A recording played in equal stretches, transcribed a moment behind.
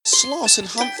Sloss and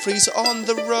Humphreys on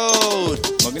the road.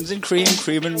 Muggins and cream,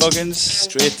 cream and muggins,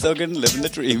 straight thuggin', living the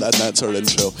dream. And that's our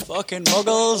intro. Fucking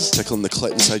muggles. Tickling the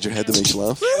clit inside your head that makes you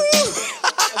laugh.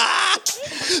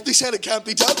 They said it can't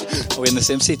be done. Are we in the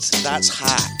same seats? That's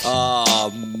hack.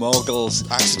 Ah, muggles.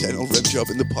 Accidental rim job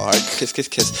in the park. Kiss, kiss,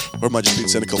 kiss. Or am I just being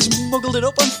cynical? Muggled it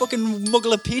up on fucking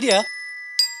Mugglepedia.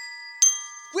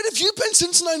 Where have you been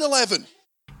since 9/11?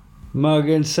 Mug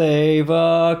and save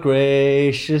our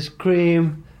gracious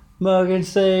cream. Mug and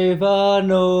save our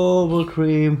noble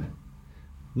cream.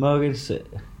 Mug and save...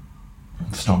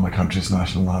 It's not my country's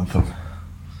national anthem.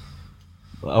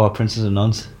 Our princes and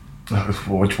nuns.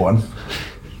 Which one?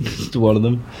 Just one of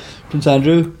them. Prince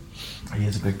Andrew. He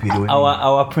is a big pedo.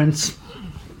 Our prince.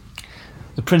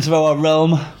 The prince of our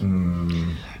realm.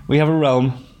 We have a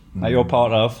realm that you're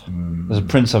part of. There's a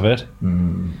prince of it.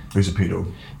 Who's a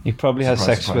pedo? He probably has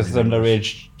sex with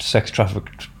underage sex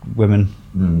trafficked women,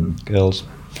 girls.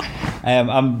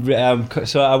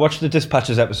 So I watched the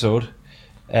Dispatches episode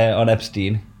on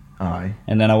Epstein. Aye.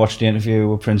 And then I watched the interview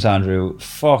with Prince Andrew.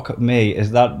 Fuck me,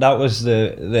 that was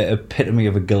the epitome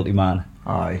of a guilty man.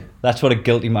 Aye. That's what a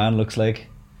guilty man looks like.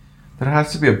 There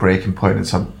has to be a breaking point at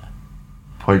some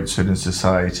point soon in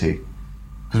society,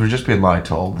 because we're just being lied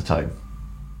to all the time.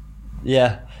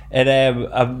 Yeah, and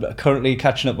I'm currently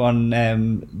catching up on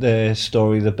the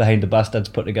story that Behind the Bastards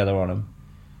put together on him.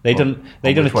 They done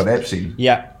Epstein?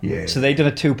 Yeah. Yeah. So they done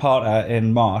a two-parter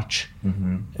in March,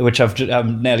 which I've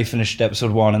nearly finished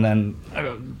episode 1, and then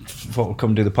I thought I'll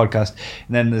come do the podcast.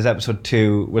 And then there's episode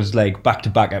 2 was like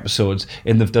back-to-back episodes,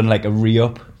 and they've done like a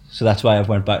re-up. So that's why I've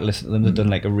went back and listened to them. They've done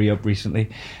like a re-up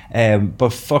recently. But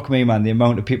fuck me, man, the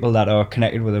amount of people that are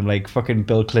connected with him, like fucking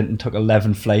Bill Clinton took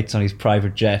 11 flights on his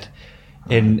private jet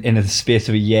in the space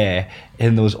of a year,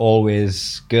 and there was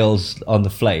always girls on the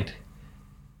flight.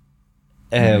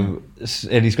 And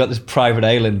he's got this private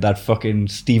island that fucking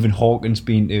Stephen Hawking's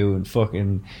been to, and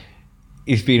fucking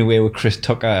he's been away with Chris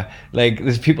Tucker. Like,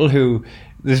 there's people who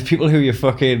you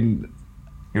fucking...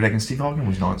 You're reckon Steve Hawking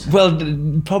was nonsense? Well,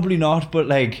 probably not, but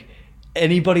like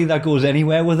anybody that goes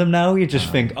anywhere with him now, you just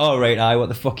think, oh right, what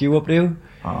the fuck you up to?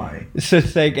 Aye. So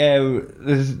it's like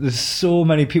there's so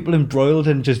many people embroiled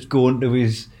in just going to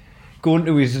his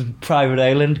private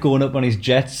island, going up on his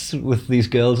jets with these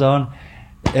girls on,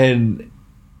 and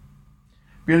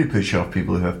really push off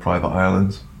people who have private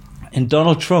islands. And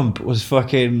Donald Trump was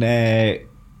fucking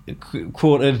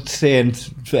quoted saying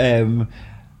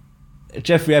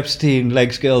Jeffrey Epstein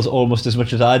likes girls almost as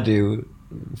much as I do,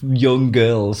 young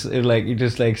girls. And like, he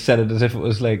just like said it as if it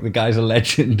was like the guy's a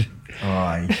legend.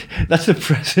 Aye. That's the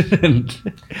president.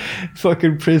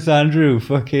 Fucking Prince Andrew,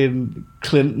 fucking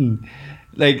Clinton.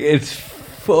 Like, it's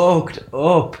fucked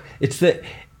up. It's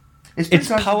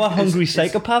power-hungry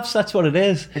psychopaths, that's what it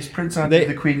is. Is Prince Andrew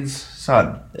the Queen's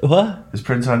son? What? Is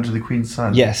Prince Andrew the Queen's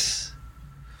son? Yes.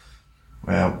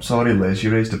 Well, sorry Liz,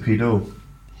 you raised a pedo.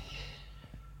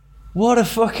 What a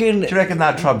fucking... Do you reckon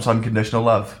that trumps unconditional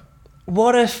love?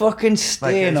 What a fucking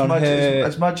stain on her...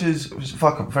 As much as...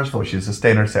 Fuck, first of all, she's a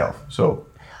stain herself, so...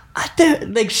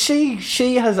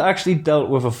 She has actually dealt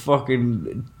with a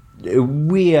fucking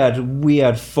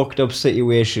weird, fucked up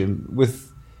situation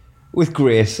with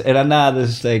grace, and I know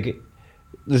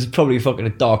there's probably fucking a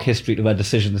dark history to her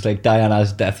decisions. Like,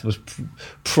 Diana's death was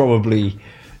probably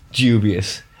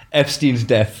dubious. Epstein's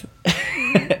death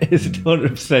is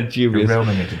 100% dubious. You're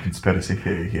realming into conspiracy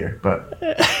theory here, but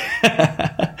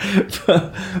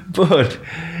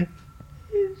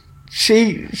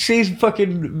she's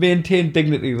fucking maintained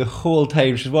dignity the whole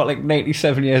time. She's what, like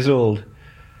 97 years old?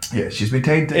 Yeah, she's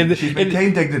maintained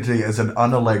dignity as an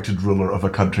unelected ruler of a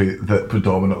country that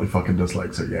predominantly fucking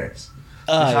dislikes her, yes.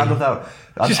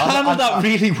 She's handled that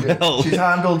really well. She's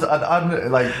handled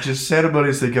just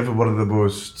ceremoniously given one of the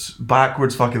most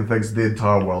backwards fucking things in the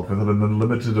entire world with an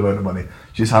unlimited amount of money.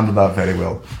 She's handled that very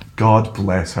well. God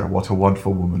bless her. What a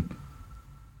wonderful woman.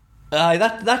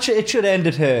 It should have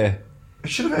ended her. It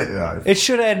should have. It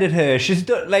should have ended her. She's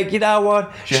done, like, you know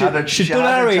what? She's done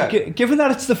alright. Given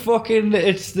that it's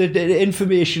the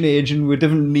information age and we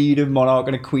don't need a monarch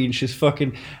and a queen, she's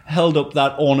fucking held up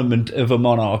that ornament of a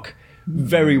monarch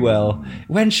very well.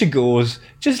 When she goes,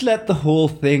 just let the whole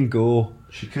thing go.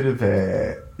 She could have.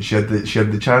 She had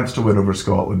the chance to win over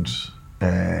Scotland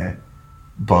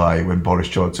by when Boris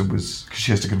Johnson was, because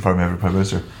she has to confirm every prime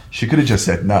minister. She could have just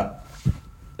said nah.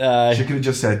 She could have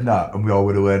just said nah, and we all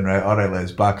would have won, right? All right,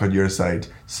 Liz, back on your side,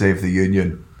 save the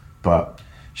union. But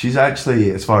she's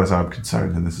actually, as far as I'm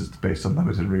concerned, and this is based on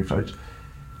limited research,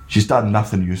 she's done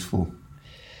nothing useful.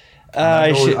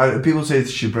 People say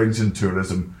she brings in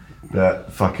tourism,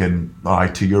 that fucking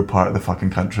to your part of the fucking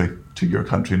country, to your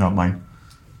country, not mine.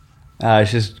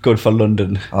 She's good for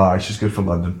London. She's good for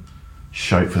London.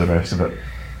 Shout for the rest of it.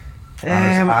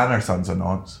 And her son's a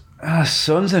nonce.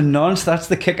 Son's a nonce, that's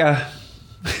the kicker.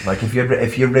 Like, if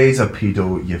you raise a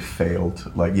pedo, you've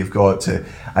failed. Like, you've got to...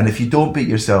 And if you don't beat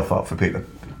yourself up for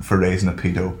raising a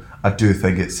pedo, I do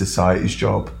think it's society's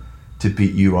job to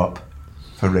beat you up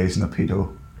for raising a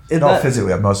pedo. Not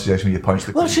physically, I'm not suggesting you punch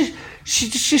the... Well, she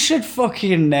should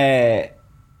fucking...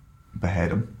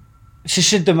 behead him. She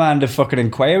should demand a fucking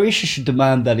inquiry. She should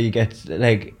demand that he gets,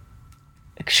 like...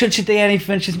 Should she do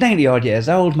anything? She's 90 odd years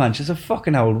old, man. She's a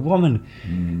fucking old woman.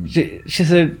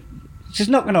 She's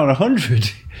knocking on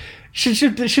 100. Should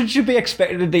she be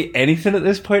expected to do anything at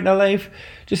this point in her life?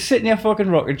 Just sit in your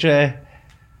fucking rocking chair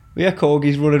with your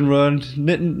corgis running around,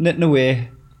 knitting away.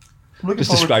 Just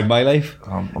describe my life.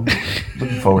 I'm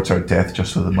looking forward to her death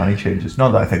just so the money changes.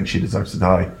 Not that I think she deserves to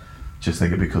die. Just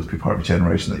think it'd be cool to be part of a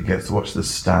generation that gets to watch the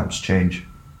stamps change.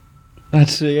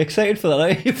 That's excited for that,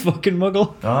 eh? You fucking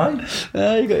muggle.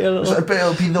 Aye. You got your little...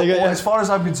 It'll be as far as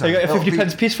I'm concerned, you got your 50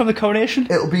 pence piece from the coronation?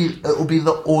 It'll be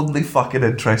the only fucking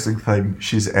interesting thing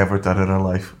she's ever done in her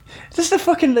life. Is this the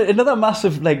fucking another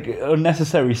massive, like,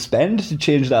 unnecessary spend to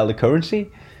change all the currency?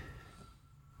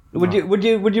 Would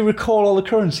you recall all the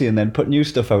currency and then put new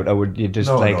stuff out, or would you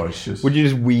just would you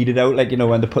just weed it out, like, you know,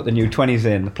 when they put the new 20s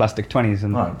in, the plastic 20s?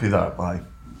 And no, it'd be that.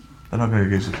 They're not going to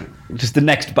use it. Just the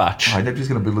next batch. They're just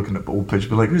going to be looking at old pitch,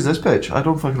 be like, "Who's this pitch? I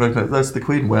don't fucking recognize. That's the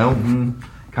Queen." Well,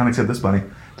 can't accept this money.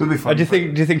 It'll be fun. Do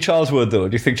you think Charles would though?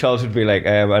 Do you think Charles would be like,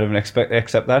 I don't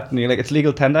accept that? And you're like, it's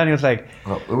legal tender, and he was like,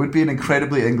 well, it would be an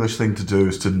incredibly English thing to do,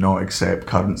 is to not accept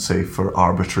currency for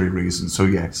arbitrary reasons. So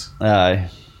yes. Aye,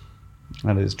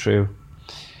 that is true.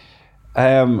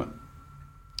 So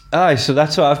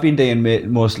that's what I've been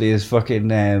doing mostly, is fucking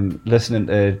listening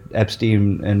to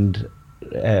Epstein and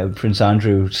Prince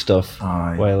Andrew stuff.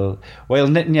 Aye. while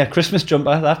knitting your Christmas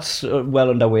jumper. That's well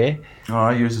underway.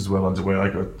 Yours is well underway. I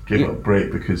gave it a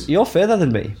break because you're further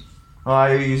than me.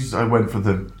 I went for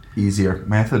the easier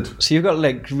method. So you've got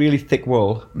like really thick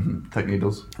wool, thick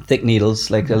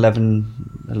needles, like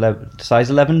 11 size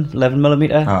 11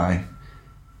 millimeter. Aye.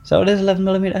 So it is 11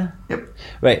 millimeter. Yep.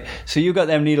 Right. So you got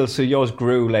them needles. So yours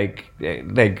grew like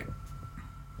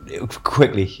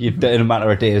quickly. In a matter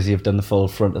of days, you've done the full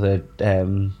front of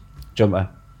the jumper.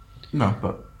 No,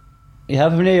 but you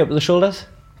have any up to the shoulders,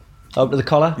 up to the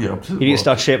collar. Yeah, up to the you need to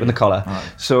start shaping the collar.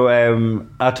 Right. So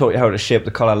I taught you how to shape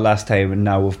the collar last time, and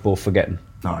now we've both forgotten.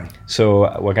 Aye.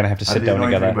 So we're gonna have to sit down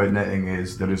together. The thing about knitting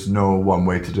is there is no one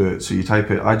way to do it. So you type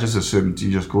it. I just assumed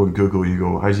you just go on Google. You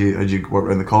go, how do you work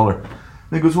around the collar?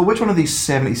 And it goes, well, which one of these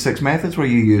 76 methods were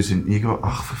you using? And you go,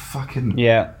 oh, for fucking...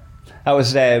 Yeah. That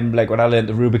was like when I learned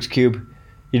the Rubik's Cube.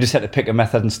 You just had to pick a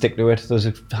method and stick to it. There's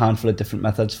a handful of different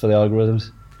methods for the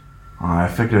algorithms. I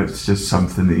figure it's just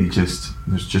something that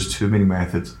there's just too many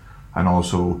methods. And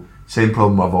also, same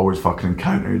problem I've always fucking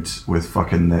encountered with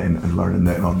fucking knitting and learning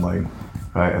knitting online.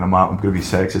 Right? And I'm going to be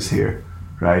sexist here.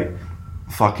 Right?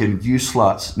 Fucking you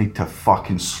sluts need to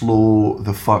fucking slow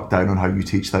the fuck down on how you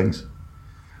teach things.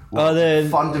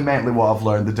 Fundamentally what I've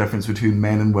learned, the difference between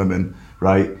men and women,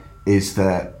 right, is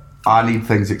that I need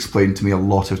things explained to me a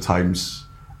lot of times,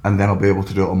 and then I'll be able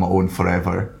to do it on my own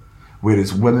forever.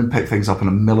 Whereas women pick things up in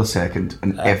a millisecond,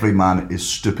 and every man is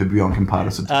stupid beyond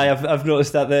comparison. I've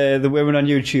noticed that the women on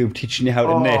YouTube teaching you how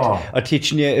to knit are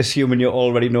teaching you assuming you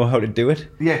already know how to do it.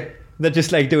 Yeah. They're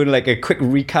just like doing like a quick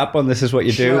recap on this is what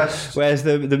you do. Whereas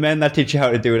the men that teach you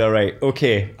how to do it are right,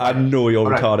 okay, I know you're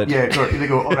retarded. Yeah, they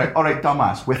go, all right,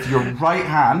 dumbass, with your right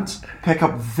hand, pick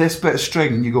up this bit of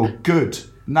string, and you go, good,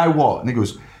 now what? And he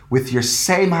goes, with your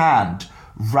same hand,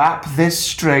 wrap this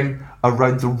string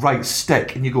around the right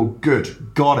stick, and you go,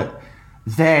 good, got it.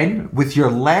 Then, with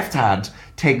your left hand,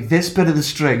 take this bit of the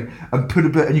string and put a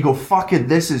bit, and you go, fucking,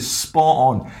 this is spot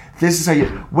on. This is how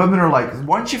you... Women are like,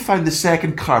 once you've found the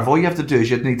second curve, all you have to do is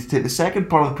you need to take the second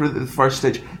part of the first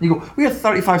stitch, and you go, we are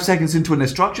 35 seconds into an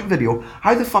instruction video.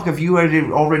 How the fuck have you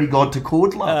already gone to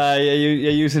code lab?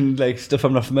 You're using like stuff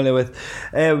I'm not familiar with.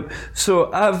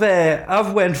 So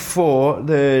I've went for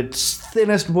the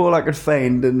thinnest wool I could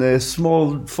find and the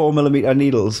small 4mm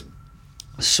needles,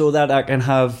 so that I can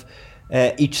have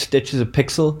each stitch is a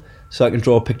pixel, so I can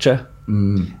draw a picture.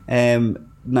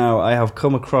 Now, I have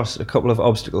come across a couple of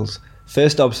obstacles.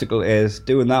 First obstacle is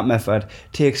doing that method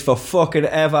takes for fucking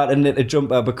ever to knit a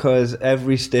jumper, because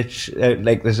every stitch,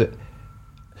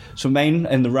 so mine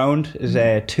in the round is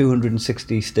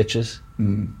 260 stitches.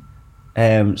 So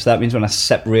that means when I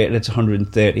separate it, it's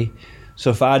 130. So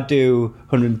if I do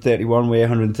 130 one way,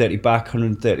 130 back,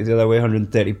 130 the other way,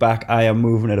 130 back, I am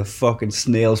moving at a fucking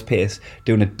snail's pace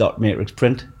doing a dot matrix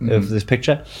print of this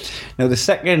picture. Now, the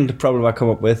second problem I come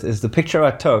up with is the picture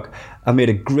I took, I made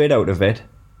a grid out of it,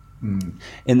 and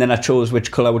then I chose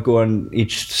which colour would go on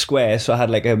each square, so I had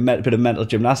like a bit of mental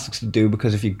gymnastics to do,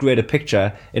 because if you grid a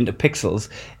picture into pixels,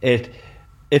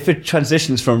 if it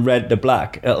transitions from red to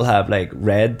black, it'll have like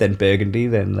red, then burgundy,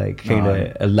 then like kind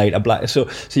of a lighter black. So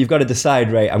you've got to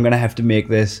decide, right, I'm going to have to make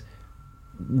this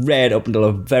red up until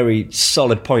a very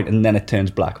solid point, and then it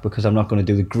turns black, because I'm not going to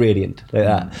do the gradient like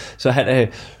that. So I had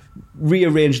to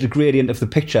rearrange the gradient of the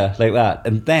picture like that.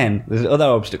 And then the other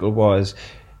obstacle was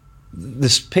the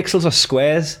pixels are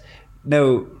squares.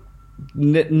 Now,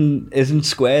 knitting isn't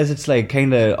squares, it's like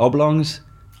kind of oblongs.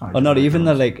 Or not even,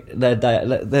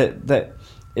 they're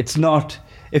it's not,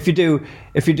 if you do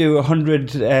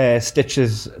 100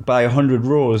 stitches by 100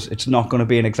 rows, it's not going to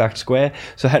be an exact square.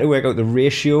 So I had to work out the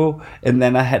ratio, and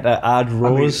then I had to add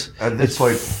rows. I mean, at this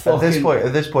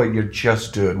point, you're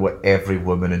just doing what every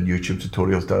woman in YouTube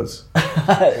tutorials does.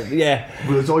 Yeah.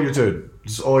 Well, that's all you're doing.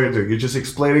 That's all you're doing. You're just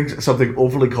explaining something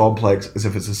overly complex as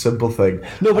if it's a simple thing.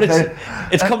 No, but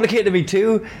it's complicated to me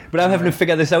too. But I'm having to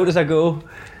figure this out as I go.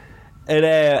 And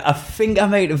I think I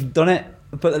might have done it.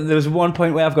 But there was one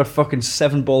point where I've got fucking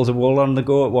 7 balls of wool on the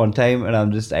go at one time, and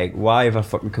I'm just like, why have I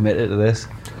fucking committed to this?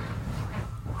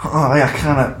 I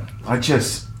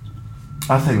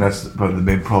think that's one of the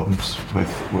main problems with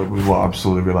what I'm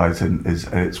slowly realising is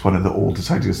it's one of the oldest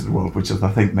ideas in the world, which is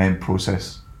I think men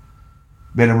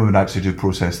and women actually do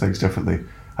process things differently.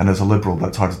 And as a liberal,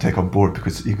 that's hard to take on board,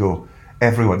 because you go,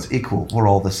 everyone's equal, we're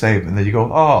all the same. And then you go,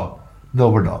 oh, no,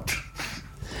 we're not.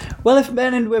 Well, if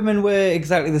men and women were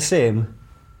exactly the same,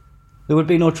 there would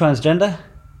be no transgender.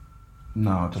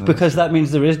 No, because that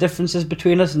means there is differences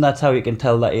between us, and that's how you can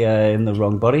tell that you're in the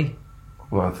wrong body.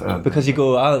 Well, because you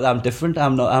go, I'm different.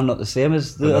 I'm not the same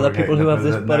as the other people who have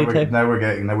this body type. Now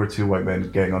we're two white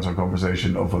men getting onto a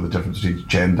conversation of what the difference between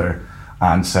gender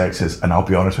and sex is, and I'll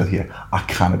be honest with you, I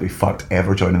cannot be fucked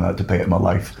ever joining that debate in my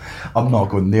life. I'm not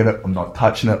going near it. I'm not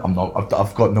touching it.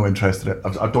 I've got no interest in it.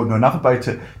 I don't know enough about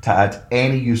it to add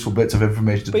any useful bits of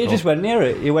information to But you just went near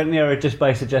it. You went near it just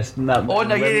by suggesting that. Oh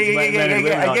no,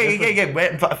 yeah.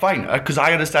 Fine, because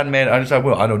I understand men. I understand.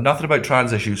 Well, I know nothing about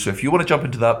trans issues. So if you want to jump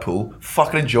into that pool,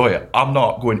 fucking enjoy it. I'm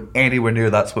not going anywhere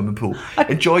near that swimming pool.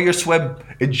 Enjoy your swim.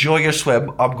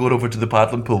 I'm going over to the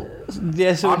paddling pool.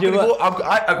 Yeah, so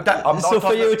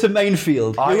for you it's a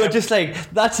minefield. You were just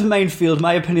like, that's a minefield,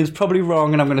 my opinion's probably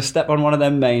wrong, and I'm going to step on one of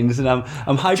them mains, and I'm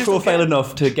high profile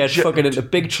enough to get fucking into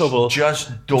big trouble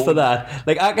just don't for that.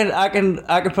 Like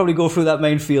I could probably go through that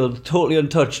minefield totally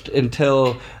untouched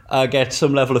until I get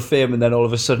some level of fame, and then all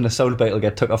of a sudden a soundbite will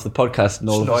get took off the podcast, and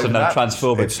all of a sudden I'm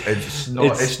transphobic.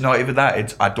 It's not even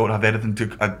that. I don't have anything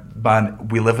to... man,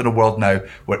 we live in a world now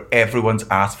where everyone's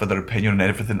asked for their opinion on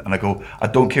everything, and I go, I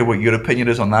don't care what your opinion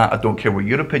is on that. I don't care what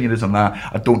your opinion is on that.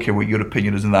 I don't care what your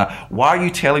opinion is on that. Why are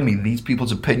you telling me these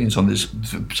people's opinions on this?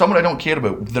 Someone I don't care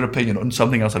about, their opinion on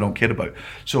something else I don't care about.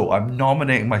 So I'm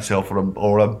nominating myself,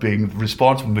 or I'm being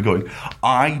responsible for going,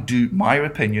 my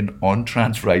opinion on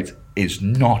trans rights is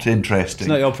not interesting. It's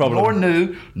not your problem. Nor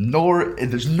new, nor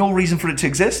there's no reason for it to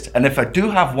exist. And if I do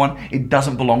have one, it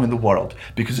doesn't belong in the world,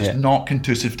 because it's not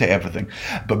conducive to everything.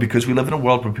 But because we live in a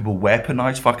world where people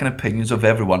weaponize fucking opinions of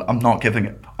everyone, I'm not giving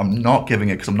it. I'm not giving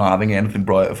it because I'm not having anything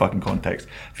brought out of fucking context.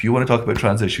 If you want to talk about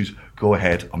trans issues, go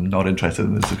ahead. I'm not interested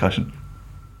in this discussion.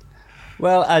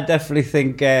 Well, I definitely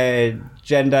think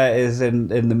gender is in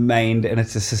the mind, and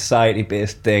it's a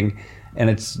society-based thing. And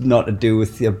it's not to do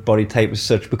with your body type as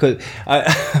such, because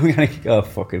I'm going to... Oh,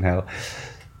 fucking hell.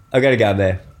 I've got to get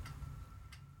there.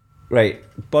 Right.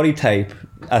 Body type,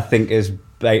 I think, is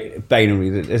binary.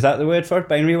 Is that the word for it?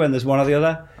 Binary, when there's one or the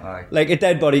other? Aye. Like, a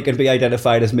dead body can be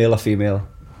identified as male or female.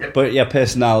 Yep. But your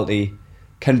personality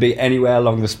can be anywhere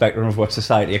along the spectrum of what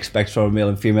society expects from a male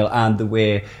and female, and the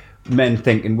way men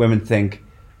think and women think.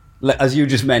 As you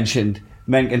just mentioned,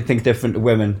 men can think different to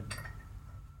women.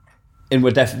 And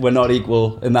we're not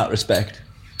equal in that respect.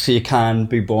 So you can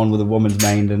be born with a woman's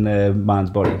mind and a man's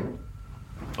body.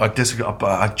 I disagree, but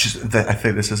I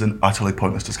think this is an utterly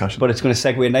pointless discussion. But it's going to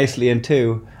segue nicely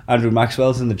into Andrew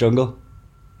Maxwell's In the Jungle.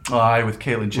 Aye, with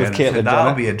Caitlyn Jenner. So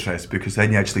that'll be interesting, because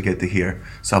then you actually get to hear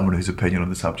someone whose opinion on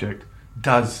the subject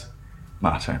does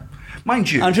matter.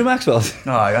 Mind you... Andrew Maxwell's.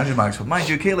 Aye, Andrew Maxwell. Mind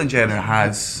you, Caitlyn Jenner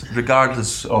has,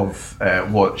 regardless of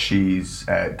what she's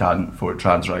done for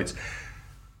trans rights,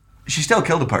 she still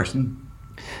killed a person.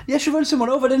 Yeah, she run someone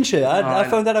over, didn't she? I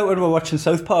found that out when we were watching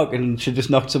South Park, and she just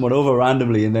knocked someone over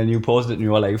randomly, and then you paused it and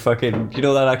you were like, fucking, you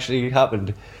know that actually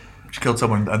happened? She killed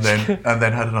someone and then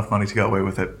had enough money to get away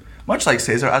with it. Much like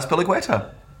Cesar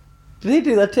Azpilicueta. Did he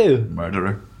do that too?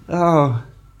 Murderer. Oh.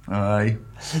 Aye.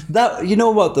 That, you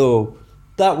know what though?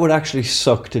 That would actually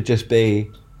suck to just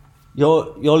be...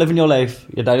 You're living your life,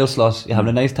 you're Daniel Sloss, you're having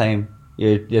a nice time,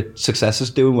 your success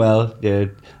is doing well,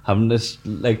 you're having this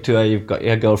like tour, you've got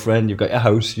your girlfriend, you've got your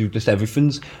house, you've just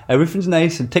everything's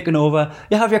nice and ticking over.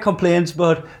 You have your complaints,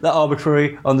 but they're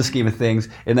arbitrary on the scheme of things.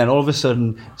 And then all of a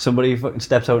sudden, somebody fucking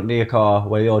steps out into your car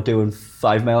where you're doing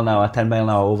 5 mile an hour, 10 mile an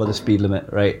hour over the speed limit,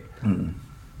 right?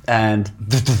 And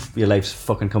your life's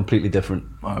fucking completely different.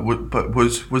 But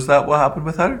was that what happened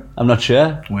with her? I'm not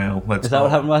sure. Well, is that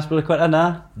what happened with Azpilicueta?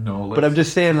 Nah. No. But I'm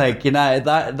just saying, like, you know,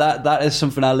 that is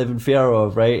something I live in fear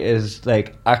of, right? Is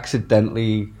like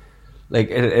accidentally, like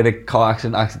in a car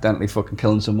accident, accidentally fucking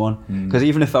killing someone. Because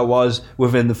even if I was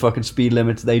within the fucking speed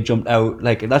limits, they jumped out.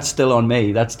 Like that's still on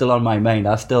me. That's still on my mind.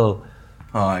 I still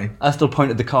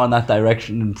pointed the car in that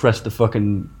direction and pressed the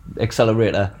fucking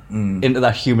accelerator into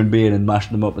that human being and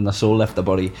mashed them up and their soul left their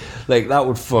body. Like, that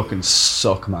would fucking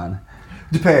suck, man.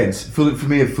 Depends. For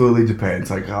me, it fully depends.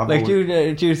 Like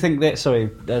do you think that... Sorry,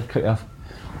 cut you off.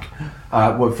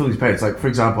 Well, it fully depends. Like, for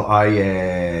example,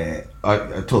 I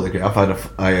totally agree. I had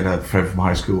a friend from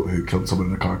high school who killed someone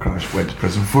in a car crash, went to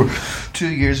prison for 2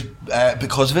 years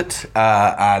because of it,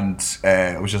 and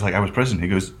it was just like, I was in prison.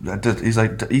 He's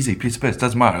like, easy, piece of piss,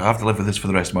 doesn't matter. I have to live with this for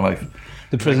the rest of my life.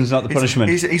 The prison's not the punishment.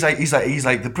 He's like,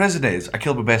 the prison is, I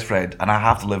killed my best friend, and I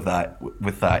have to live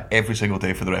with that every single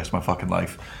day for the rest of my fucking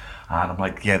life. And I'm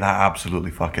like, yeah, that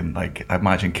absolutely fucking, like,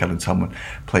 imagine killing someone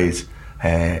plays,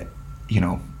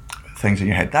 things in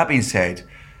your head. That being said,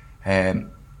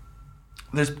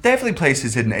 there's definitely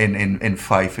places in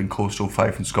Fife, in coastal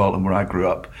Fife in Scotland where I grew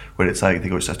up, where it's like, they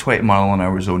go, it's a 20 mile an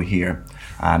hour zone here,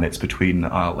 and it's between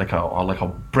like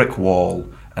a brick wall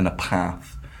and a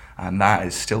path, and that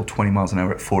is still 20 miles an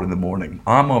hour at 4 a.m.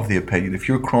 I'm of the opinion, if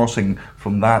you're crossing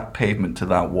from that pavement to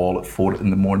that wall at 4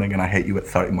 a.m. and I hit you at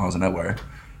 30 miles an hour,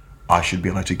 I should be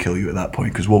allowed to kill you at that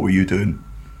point, because what were you doing?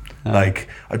 Like,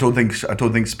 I don't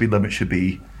think speed limit should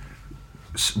be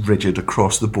rigid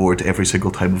across the board every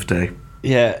single time of day.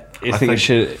 Yeah, I think it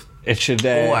should.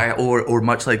 Or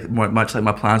much like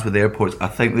my plans with airports, I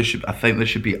think there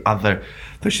should be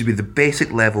the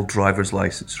basic level driver's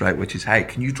license, right? Which is, hey,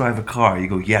 can you drive a car? You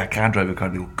go, yeah, I can drive a car.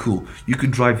 They go, cool. You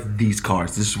can drive these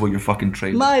cars. This is what you're fucking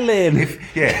trained. My lane.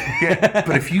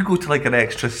 But if you go to like an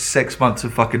extra 6 months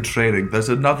of fucking training, there's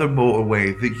another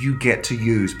motorway that you get to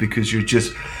use because you're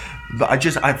just. But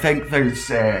I think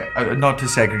there's not to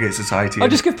segregate society. I'll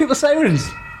just give people sirens.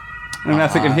 I mean,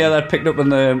 if I can hear that picked up on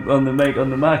the mic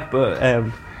on the Mac, but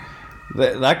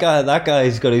that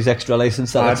guy's got his extra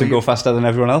license that lets him go faster than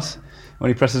everyone else when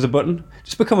he presses a button.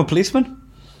 Just become a policeman.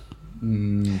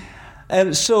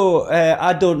 So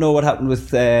I don't know what happened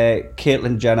with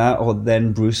Caitlyn Jenner or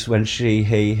then Bruce when he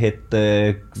hit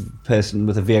the person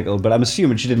with a vehicle, but I'm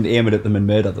assuming she didn't aim it at them and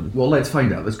murder them. Well, let's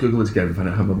find out. Let's Google it again and find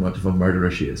out how much of a murderer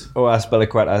she is. Oh,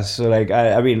 Azpilicueta. So, like,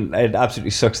 I mean, it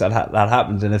absolutely sucks that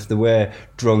happens, and if they were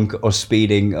drunk or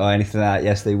speeding or anything like that,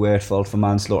 yes, they were at fault for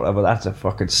manslaughter, but that's a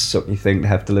fucking sucky thing to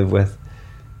have to live with.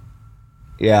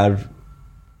 Yeah.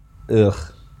 Ugh.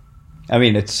 I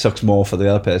mean, it sucks more for the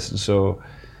other person, so...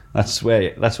 That's where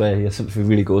your sympathy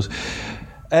really goes.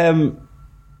 Are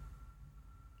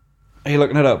you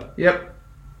looking it up? Yep.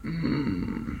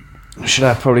 I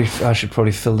should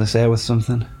probably fill this air with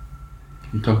something.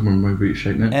 I'm talking about my booty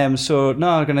shaking it. So no,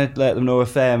 I'm gonna let them know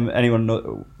if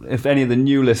if any of the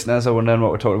new listeners are wondering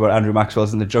what we're talking about. Andrew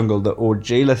Maxwell's in the Jungle. The OG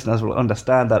listeners will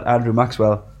understand that Andrew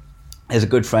Maxwell is a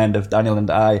good friend of Daniel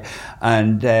and I,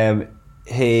 and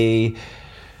he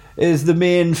is the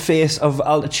main face of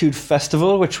Altitude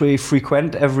Festival, which we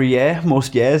frequent every year,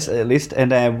 most years at least.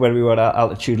 And when we were at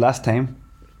Altitude last time,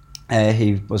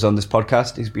 he was on this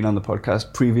podcast. He's been on the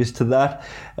podcast previous to that.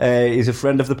 He's a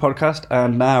friend of the podcast,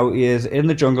 and now he is in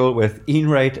the Jungle with Ian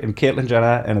Wright and Caitlyn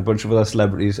Jenner and a bunch of other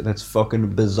celebrities, and it's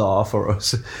fucking bizarre for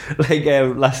us. Like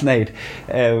last night,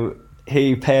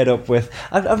 he paired up with...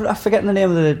 I'm forgetting the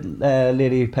name of the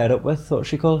lady he paired up with. What was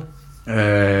she called? Was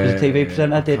a TV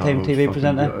presenter, daytime TV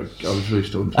presenter. I was really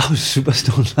stoned. I was super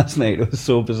stoned last night. It was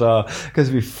so bizarre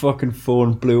because my fucking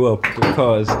phone blew up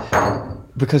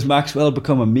because Maxwell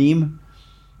become a meme,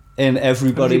 and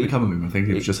everybody. How did he become a meme? I think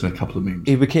he was just in a couple of memes.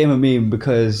 He became a meme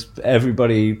because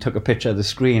everybody took a picture of the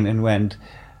screen and went,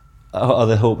 "Oh,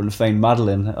 they're hoping to find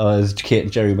Madeline or is Kate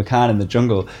and Jerry McCann in the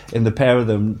jungle." And the pair of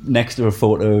them next to a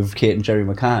photo of Kate and Jerry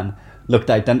McCann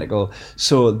looked identical.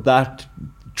 So that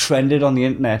trended on the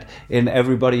internet, and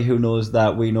everybody who knows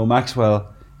that we know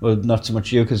Maxwell well, not so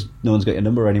much you because no one's got your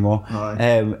number anymore.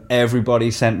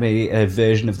 Everybody sent me a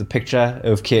version of the picture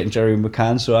of Kate and Jerry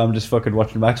McCann, so I'm just fucking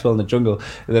watching Maxwell in the Jungle,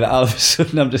 and then all of a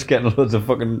sudden I'm just getting loads of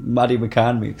fucking Maddie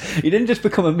McCann memes. He didn't just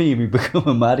become a meme, he became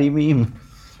a Maddie meme.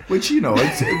 Which,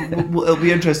 it'll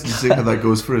be interesting to see how that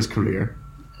goes for his career.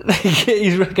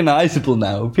 He's recognisable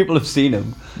now. People have seen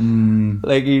him.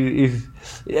 Like he's.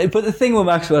 But the thing with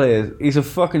Maxwell is, he's a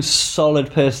fucking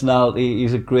solid personality.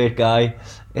 He's a great guy,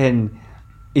 and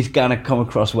he's gonna come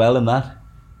across well in that.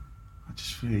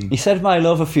 He said "my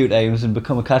love" a few times and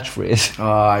become a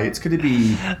catchphrase. It's gonna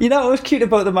be. You know what was cute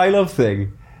about the "my love"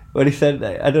 thing? When he said,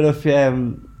 I don't know if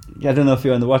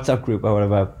you're in the WhatsApp group or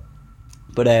whatever,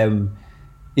 but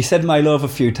he said "my love" a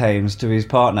few times to his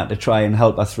partner to try and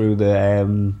help her through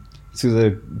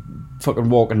the fucking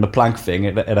walking the plank thing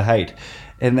at a height.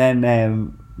 And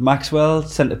then Maxwell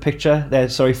sent a picture.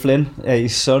 Flynn,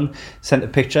 his son, sent a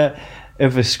picture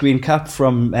of a screen cap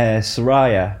from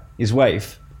Soraya, his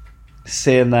wife,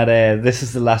 saying that this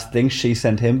is the last thing she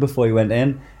sent him before he went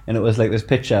in. And it was like this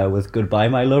picture with "Goodbye,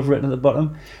 my love" written at the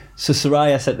bottom. So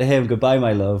Soraya said to him, "Goodbye,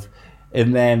 my love."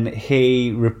 And then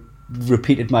he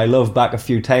repeated "my love" back a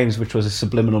few times, which was a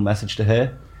subliminal message to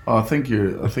her. I think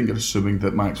you're assuming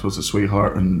that Max was a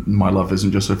sweetheart and "my love"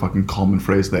 isn't just a fucking common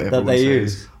phrase that everyone they says.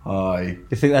 Use. Aye.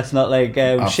 You think that's not like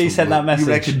she sent that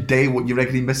message? You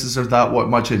reckon he misses her that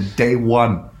much in day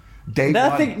one?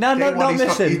 Not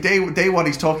missing. Day one,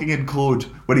 he's talking in code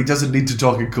when he doesn't need to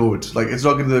talk in code. Like, it's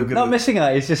not going to. Not missing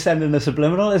her. He's just sending a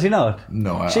subliminal. Is he not?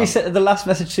 No. She said the last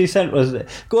message she sent was,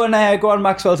 "Go on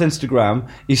Maxwell's Instagram."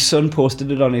 His son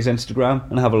posted it on his Instagram,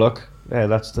 and have a look.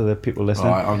 That's to the people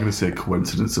listening. I'm going to say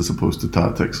coincidence as opposed to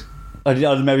tactics. Or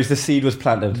maybe the seed was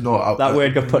planted. No, that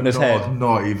word got put in his head.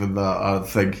 Not even that. I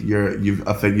think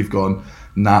you've gone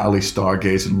Natalie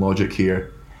Stargazing logic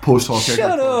here. Post hoc.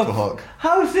 Shut up!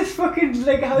 How's this fucking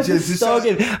how's this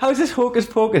stargate? How's this hocus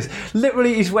pocus?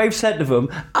 Literally, his wife said to him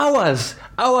hours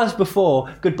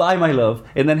before, "Goodbye, my love,"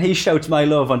 and then he shouts "my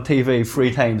love" on TV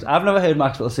 3 times. I've never heard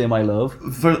Maxwell say "my love."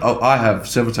 I have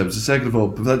several times. The second of all,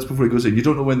 that's before he goes in. You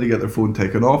don't know when they get their phone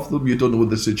taken off them. You don't know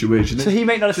what the situation is. So he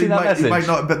might not have seen that message. He might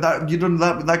not, but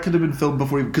that could have been filmed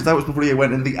before, because that was before he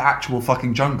went in the actual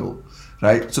fucking jungle.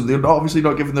 Right, so they're obviously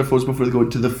not giving their phones before they go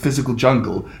into the physical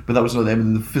jungle, but that was not them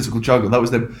in the physical jungle. That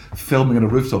was them filming on a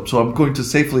rooftop. So I'm going to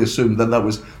safely assume that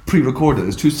was pre-recorded.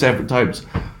 It's 2 separate times.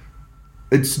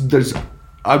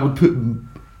 I would put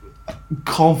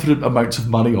confident amounts of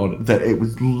money on it that it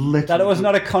was literally... That it was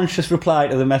not a conscious reply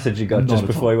to the message he got just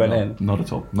before he went in? Not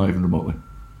at all. Not even remotely.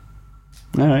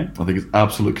 All right. I think it's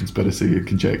absolute conspiracy and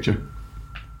conjecture.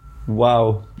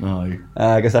 Wow. Aye.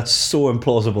 I guess that's so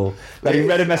implausible that he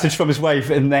read a message from his wife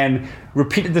and then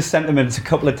repeated the sentiments a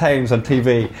couple of times on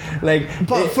TV. Like, you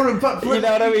know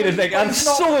what I mean? It's like, that's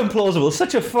so implausible.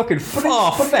 Such a fucking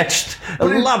far-fetched,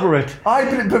 elaborate. But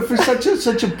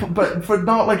for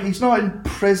not like, he's not in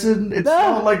prison. It's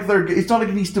not like it's not like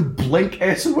he needs to blink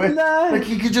SOS. No. Like,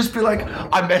 he could just be like,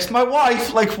 "I missed my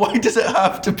wife." Like, why does it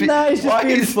have to be? No, he's just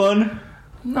being fun.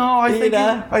 No,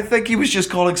 I think he was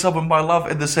just calling someone "my love"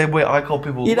 in the same way I call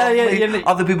people lovely.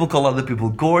 Other people call other people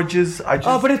gorgeous.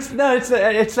 But it's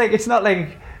not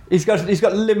like he's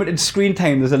got limited screen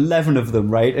time. There's 11 of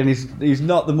them, right? And he's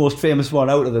not the most famous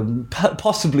one out of them,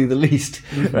 possibly the least,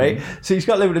 right? So he's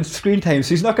got limited screen time. So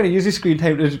he's not going to use his screen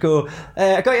time to just go,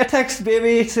 "I got your text,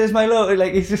 baby. It says my love."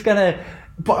 Like, he's just gonna.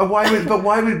 But why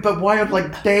on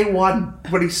like day one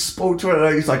when he spoke to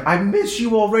her, he's like, "I miss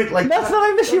you already." Like, that's not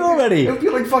 "I miss you already." It would be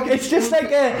like fucking. It's just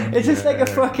like a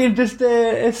fucking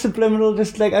a subliminal,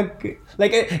 just like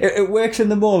it works in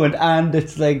the moment, and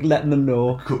it's like letting them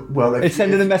know. Well, it's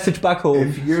sending a message back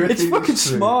home. It's fucking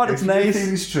smart. It's nice.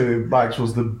 If it's true, Max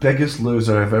was the biggest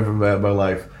loser I've ever met in my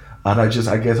life, and I guess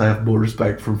I have more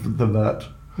respect for than that.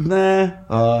 Nah,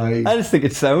 I just think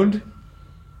it's sound.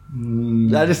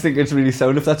 I just think it's really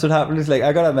sound if that's what happened. It's like,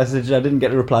 I got a message, I didn't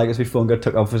get a reply because my phone got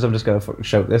took off, so I'm just going to fucking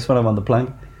shout this when I'm on the plank.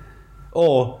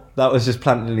 Or that was just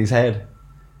planted in his head.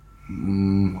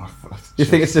 You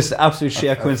think it's just absolute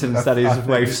sheer coincidence that his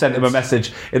wife sent him a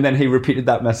message and then he repeated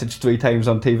that message 3 times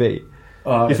on TV?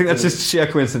 You think that's just sheer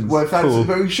coincidence? Well, that's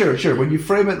cool. Sure. When you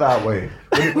frame it that way,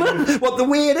 what the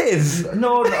way it is?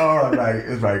 No, right.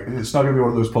 It's not going to be one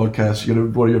of those podcasts. You're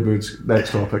going to one of your moods.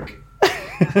 Next topic.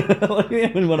 What do you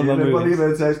mean one of my moods? What do you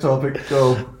mean next topic?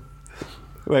 Go.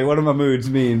 Wait, one of my moods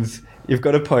means you've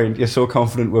got a point. You're so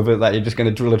confident with it that you're just going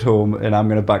to drill it home, and I'm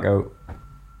going to back out.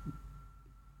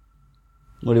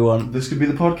 What do you want? This could be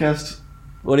the podcast.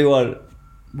 What do you want?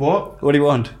 What? What do you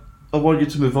want? I want you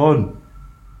to move on.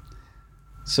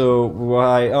 So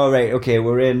why? Oh right, okay.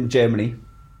 We're in Germany,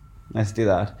 Let's do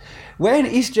that. We're in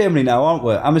East Germany now, aren't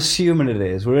we? I'm assuming it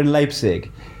is. We're in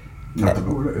Leipzig. I don't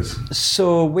know what it is.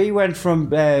 So we went from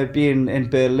being in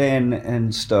Berlin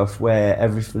and stuff where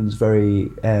everything's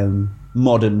very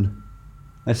modern.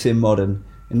 Let's say modern.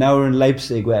 And now we're in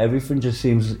Leipzig where everything just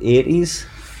seems 80s.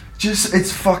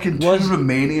 It's fucking too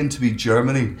Romanian to be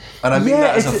Germany. And I mean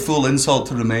that as a full insult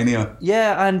to Romania.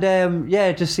 Yeah, and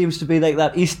it just seems to be like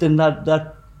that Eastern,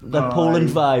 that Poland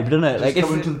vibe, doesn't it? Like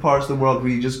coming to the parts of the world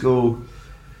where you just go.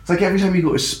 It's like every time you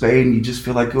go to Spain, you just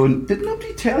feel like going. Did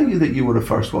nobody tell you that you were a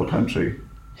first world country?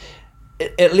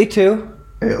 Italy too.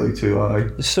 Italy too, aye.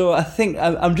 So I think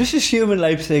I'm just assuming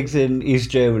Leipzig's in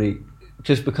East Germany,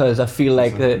 just because I feel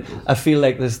like that. I feel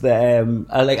like there's the.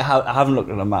 I haven't looked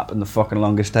at a map in the fucking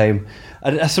longest time.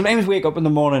 I sometimes wake up in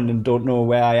the morning and don't know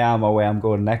where I am or where I'm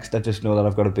going next. I just know that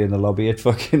I've got to be in the lobby at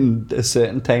fucking a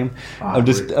certain time. I'm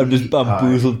just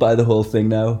bamboozled by the whole thing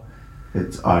now.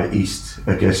 It's east,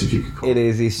 I guess, if you could call it. It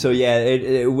is east. So yeah,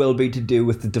 it will be to do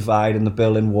with the divide and the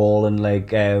Berlin Wall and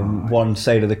one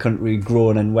side of the country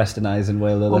growing and westernising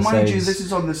while the other side. Well, mind you, this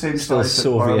is on the same side that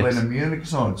Berlin and Munich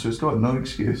is on, so it's got no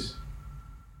excuse.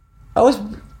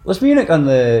 Was Munich on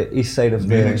the east side of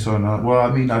Munich's on that. Well, I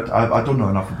mean, I don't know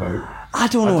enough about. I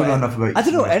don't know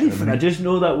anything. Germany. I just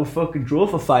know that we fucking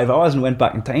drove for 5 hours and went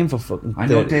back in time for fucking. I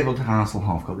know David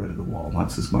Hasselhoff got rid of the wall.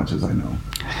 That's as much as I know.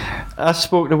 I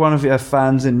spoke to one of your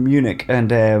fans in Munich, and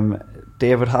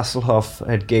David Hasselhoff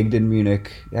had gigged in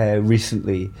Munich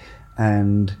recently,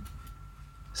 and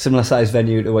similar sized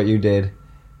venue to what you did.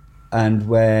 And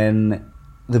when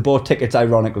they bought tickets,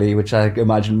 ironically, which I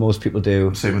imagine most people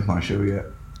do. Same with my show, yeah.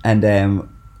 And they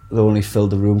only filled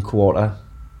the room quarter.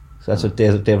 So that's what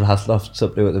David Hasselhoff's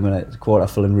up to at the minute. Quarter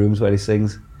filling rooms where he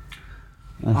sings.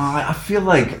 I feel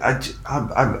like I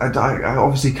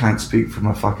obviously can't speak for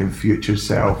my fucking future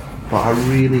self, but I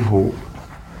really hope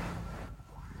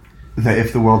that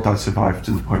if the world does survive to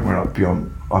the point where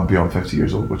I'm beyond 50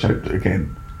 years old, which I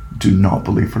again do not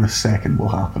believe for a second will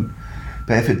happen,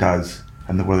 but if it does,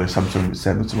 and where there's some sort of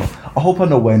semblance of world, I hope I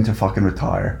know when to fucking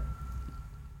retire.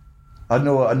 I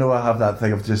know I have that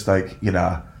thing of just like,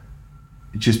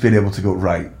 just being able to go,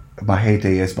 right, my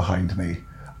heyday is behind me,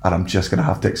 and I'm just going to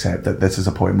have to accept that this is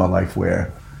a point in my life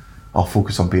where I'll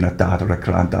focus on being a dad or a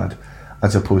granddad,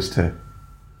 as opposed to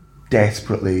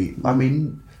desperately, I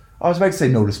mean, I was about to say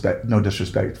no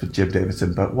disrespect for Jim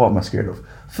Davidson, but what am I scared of?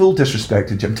 Full disrespect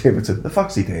to Jim Davidson. The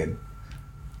fuck's he doing?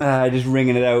 Just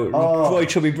ringing it out. Roy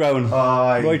Chubby Brown.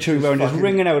 Roy Chubby Brown just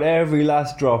ringing out every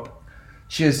last drop.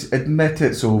 Just admit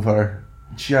it's over.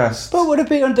 But would it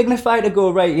be undignified to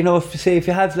go, right, if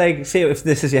you have if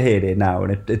this is your heyday now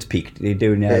and it's peaked, you're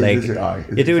doing your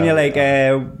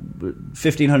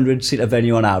 1,500 seater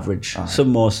venue on average, some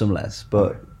more, some less,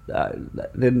 but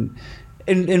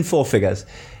in four figures.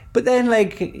 But then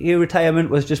your retirement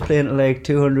was just playing at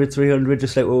 200, 300,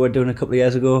 just like we were doing a couple of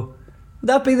years ago. Would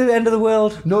that be the end of the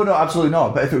world? No, absolutely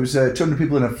not. But if it was 200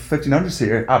 people in a 1,500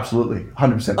 seater, absolutely,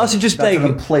 100%. Also, just that's an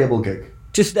unplayable gig.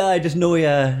 Just know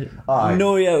where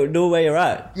you're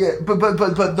at. Yeah, but at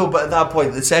that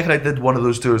point, the second I did one of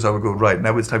those tours, I would go, right,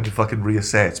 now it's time to fucking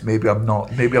reassess. Maybe I'm not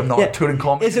touring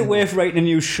comedy. Is it worth writing a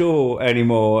new show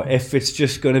anymore if it's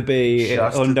just going to be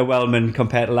underwhelming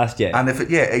compared to last year? And if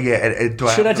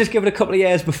should I just give it a couple of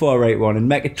years before I write one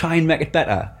and try and make it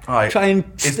better? Try and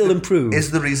improve.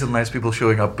 Is the reason less people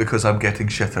showing up because I'm getting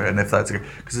shitter? And if that's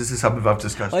because this is something I've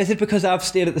discussed. Or is it because I've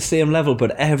stayed at the same level,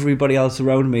 but everybody else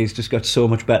around me has just got so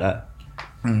much better?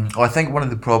 I think one of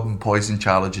the poison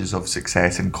challenges of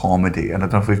success in comedy, and I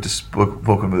don't know if we've just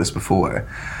spoken about this before,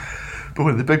 but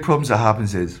one of the big problems that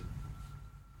happens is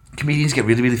comedians get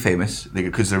really, really famous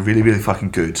because they're really, really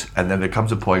fucking good, and then there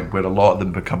comes a point where a lot of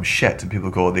them become shit, and people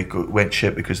went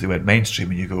shit because they went mainstream,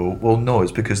 and you go, well, no,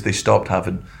 it's because they stopped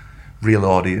having real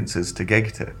audiences to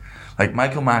gig to. Like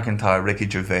Michael McIntyre, Ricky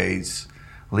Gervais,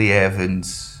 Lee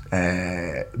Evans,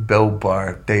 Bill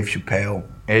Burr, Dave Chappelle,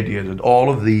 Eddie Izzard,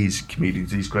 all of these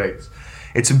comedians, these greats,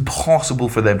 it's impossible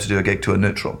for them to do a gig to a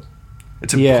neutral.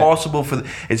 It's impossible for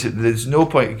there's no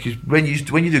point, because when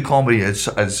you do comedy as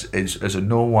a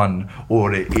no one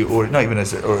or not even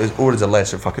as a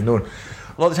lesser fucking known,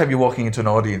 a lot of the time you're walking into an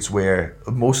audience where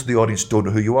most of the audience don't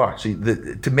know who you are. So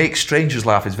to make strangers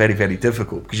laugh is very, very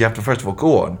difficult, because you have to first of all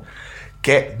go on,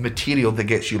 get material that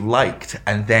gets you liked,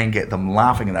 and then get them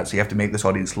laughing at that. So you have to make this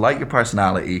audience like your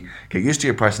personality, get used to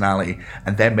your personality,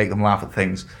 and then make them laugh at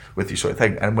things with your sort of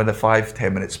thing. And with a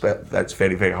 5-10 minute split, that's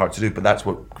very, very hard to do, but that's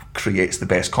what creates the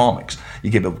best comics. You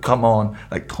get them come on,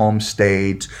 like Tom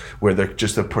Stade, where their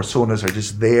personas are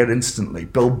just there instantly.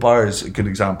 Bill Burr's a good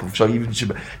example. So even,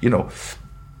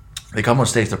 They come on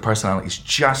stage, their personality's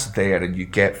just there, and you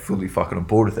get fully fucking on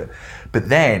board with it. But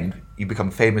then you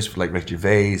become famous for like Rick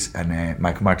Gervais and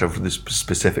Michael Martin for this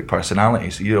specific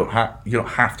personality. So you don't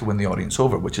have to win the audience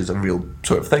over, which is a real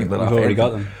sort of thing. You've already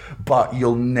got them. But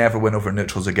you'll never win over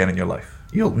neutrals again in your life.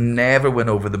 You'll never win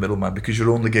over the middleman because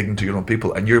you're only gigging to your own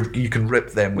people, and you can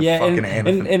rip them with fucking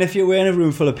anything. And if you're in a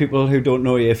room full of people who don't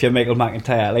know you, if you're Michael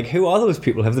McIntyre, like who are those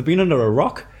people? Have they been under a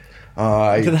rock? Do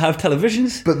they have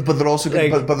televisions? But they're also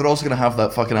going to have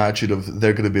that fucking attitude of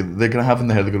they're going to have in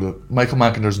their head they're going to Michael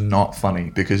McIntyre's not funny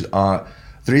because the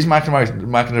reason Michael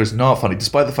McIntyre's not funny,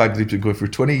 despite the fact that he's been going for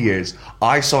 20 years,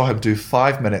 I saw him do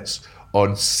 5 minutes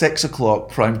on 6 o'clock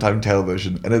primetime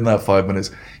television, and in that 5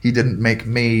 minutes he didn't make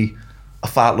me, a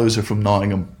fat loser from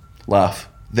Nottingham, laugh.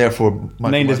 Therefore,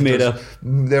 mind is made up.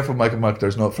 Therefore, Michael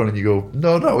McIntyre's not funny. And you go,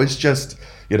 no, it's just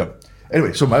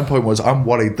Anyway, so my point was, I'm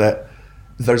worried that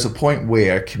there's a point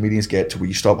where comedians get to where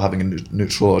you stop having a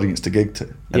neutral audience to gig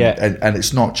to, and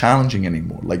it's not challenging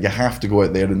anymore. Like you have to go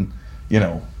out there and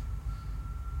Yeah,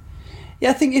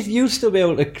 I think if you'd still be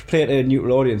able to play to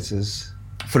neutral audiences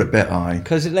for a bit, aye.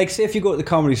 Because like, say if you go to the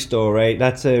Comedy Store, right?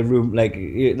 That's a room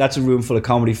full of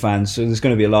comedy fans, so there's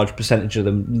going to be a large percentage of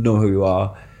them know who you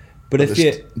are. But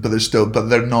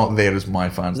they're not there as my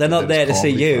fans. They're not there to see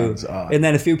you. And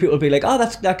then a few people will be like, "Oh,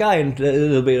 that's that guy," and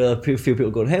there'll be a few people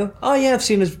going, "Who? Oh yeah, I've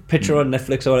seen his picture on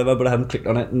Netflix or whatever, but I haven't clicked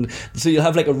on it." And so you'll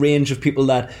have like a range of people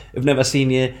that have never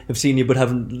seen you, have seen you but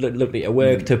haven't looked at your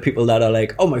work, to people that are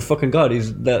like, "Oh my fucking god,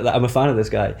 I'm a fan of this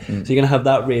guy." So you're gonna have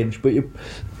that range, but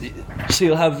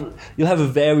you'll have a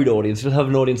varied audience. You'll have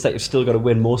an audience that you've still got to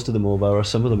win most of them over or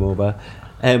some of them over.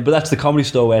 But that's the Comedy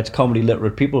Store where it's comedy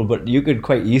literate people. But you could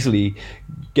quite easily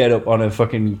get up on a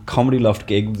fucking Comedy Loft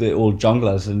gig, the old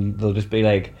junglers, and they'll just be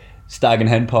like stag and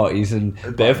hen parties and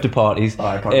birthday parties.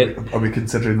 Are we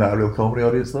considering that a real comedy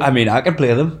audience though? I mean, I can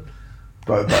play them.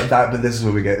 But this is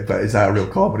where we get. But is that a real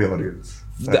comedy audience?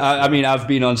 I mean, I've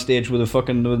been on stage with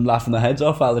laughing their heads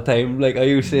off all the time. Like, are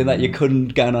you saying that you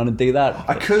couldn't get on and do that?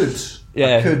 I could.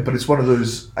 Yeah. I could, but it's one of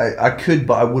those. I could,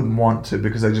 but I wouldn't want to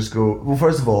because I just go. Well,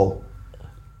 first of all.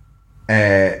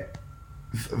 And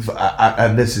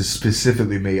this is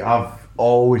specifically me. I've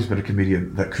always been a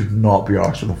comedian that could not be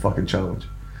arsed with a fucking challenge.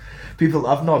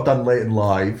 I've not done Late and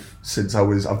Live since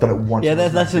I've done it once. Yeah,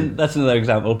 that's another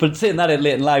example. But saying that at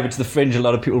Late and Live, it's the fringe. A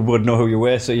lot of people would know who you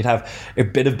were, so you'd have a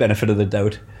bit of benefit of the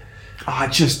doubt. I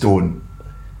just don't.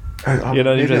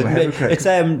 It's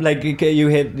like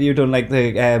you don't like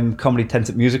the Comedy Tents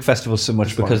at music festivals so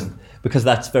much because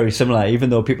that's very similar. Even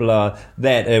though people are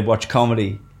there to watch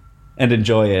comedy and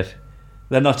enjoy it,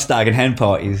 they're not stag and hen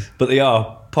parties, but they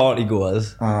are party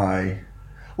goers. Aye.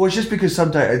 Well, it's just because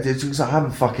sometimes it's because I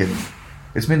haven't fucking.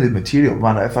 It's mainly the material,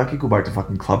 man. If I could go back to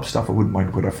fucking club stuff, I wouldn't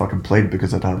mind what I fucking played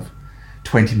because I'd have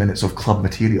 20 minutes of club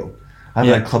material. I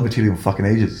haven't had club material in fucking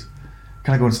ages.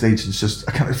 Can I go on stage and it's just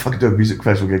I can't fucking do a music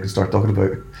festival gig and start talking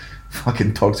about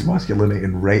fucking toxic masculinity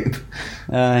and rape?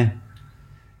 Aye.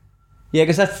 Yeah,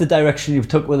 because that's the direction you've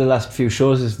took with the last few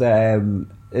shows. Is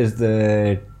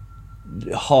the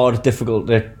hard, difficult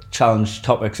to challenge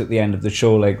topics at the end of the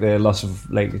show, like the loss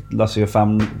of your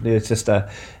family, your sister,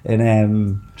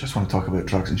 and just want to talk about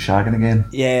drugs and shagging again.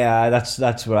 Yeah, that's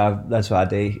what I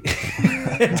do.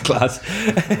 It's class.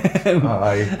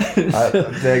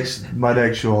 My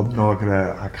next show,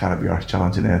 I can't be arsed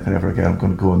challenging anything ever again. I'm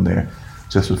going to go in there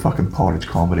just with fucking porridge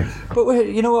comedy. But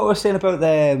you know what we're saying about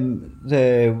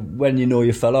the when you know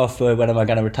you fell off, when am I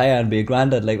going to retire and be a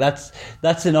granddad? Like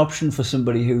that's an option for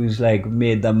somebody who's like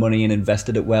made their money and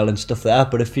invested it well and stuff like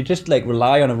that. But if you just like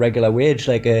rely on a regular wage,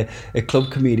 like a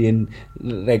club comedian,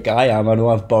 like I am, I know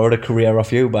I've borrowed a career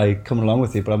off you by coming along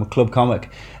with you, but I'm a club comic.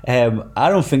 I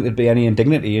don't think there'd be any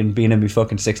indignity in being in my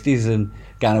fucking 60s and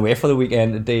going away for the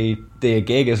weekend to do a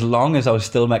gig, as long as I was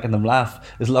still making them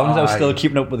laugh, as long as I was still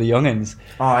keeping up with the youngins.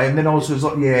 And then also as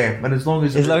long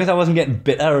as I wasn't getting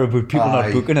bitter about people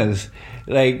not booking us,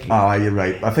 like. You're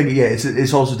right. I think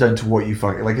it's also down to what you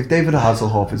fucking like. If David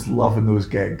Hasselhoff is loving those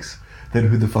gigs, then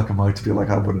who the fuck am I to be like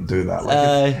I wouldn't do that?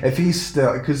 Like if he's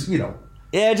still, because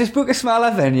Yeah, just book a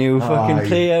smaller venue. Fucking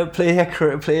play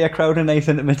a crowd in a nice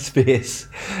intimate space.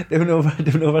 Don't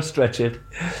overstretch it.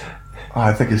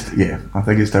 I think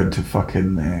it's down to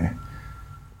fucking.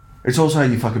 It's also how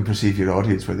you fucking perceive your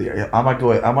audience. Whether am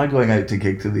I going out to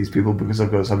gig to these people because I've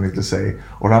got something to say,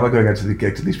 or am I going out to the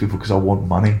gig to these people because I want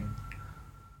money?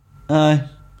 I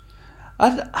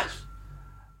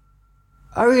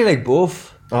really like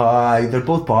both. They're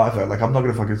both part of it. Like I'm not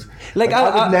gonna fucking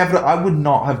I would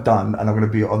not have done, and I'm gonna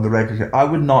be on the record here, I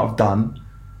would not have done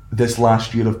this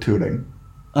last year of touring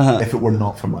if it were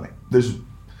not for money.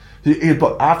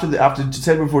 But after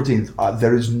December 14th,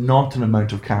 there is not an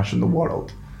amount of cash in the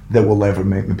world that will ever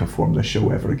make me perform this show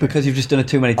ever again. Because you've just done it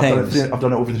too many times. I've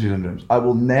done it over the 300 times. I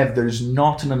will never. There is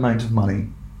not an amount of money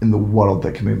in the world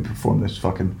that can make me perform this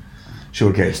fucking show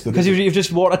again. Because you've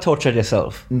just water tortured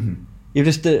yourself. Mm-hmm. You're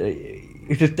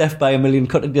just deaf by a million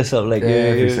cutting yourself. Like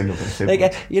every single thing.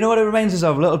 Like you know what it reminds us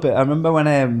of a little bit. I remember when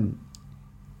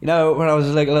when I was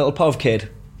like a little pov kid.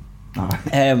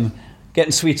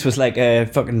 Getting sweets was like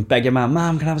fucking beg your mum,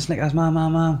 can I have a Snickers?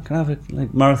 Mum, can I have a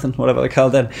like marathon, whatever they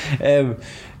called then.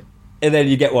 And then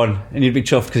you get one and you'd be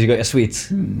chuffed because you got your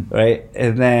sweets, right?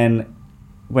 And then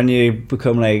when you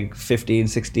become like 15,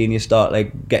 16, you start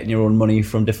like getting your own money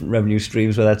from different revenue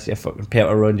streams, whether that's your fucking pay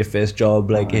to run, your first job,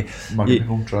 like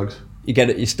home drugs.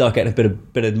 You start getting a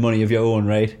bit of money of your own,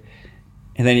 right?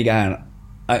 And then you go,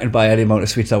 I can buy any amount of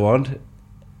sweets I want.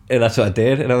 And that's what I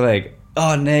did. And I'm like,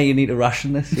 oh no, you need to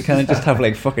ration this. You can't just have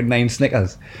like fucking 9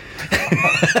 Snickers.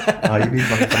 You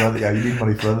need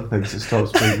money for other things. It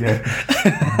stops being,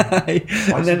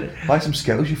 buy some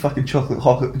Skittles, you fucking chocolate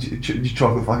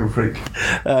fucking freak.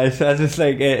 So it's just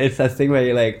like it's that thing where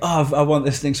you're like, oh, I want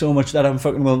this thing so much that I'm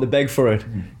fucking willing to beg for it,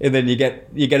 and then you get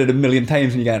it a million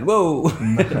times and you go, whoa.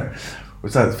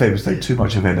 What's that famous thing? Too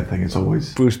much of anything. It's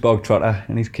always Bruce Bogtrotter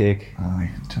and his cake.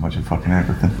 Aye, too much of fucking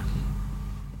everything.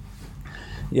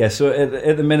 Yeah, so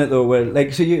at the minute though, we're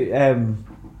like, so you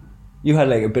had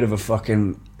like a bit of a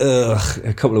fucking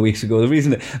a couple of weeks ago. The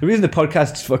reason the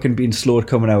podcast's fucking been slow at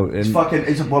coming out. And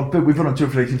we've been on tour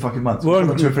for 18 fucking months. We've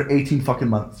been on tour for 18 fucking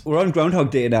months. We're on Groundhog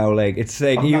Day now. Like it's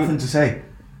like I've nothing to say.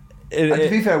 And to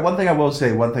be fair, one thing I will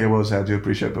say, I do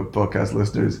appreciate about podcast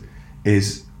listeners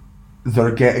is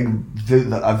they're getting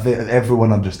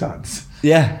everyone understands.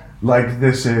 Yeah, like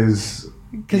this is.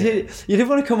 Because you don't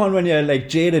want to come on when you're like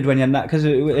jaded, when you're not. Because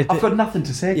I've got nothing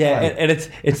to say. Yeah, and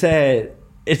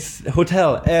it's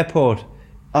hotel, airport,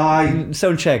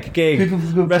 sound check, gig,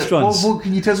 restaurants. Well,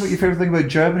 can you tell us what your favourite thing about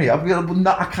Germany? I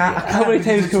can't. How many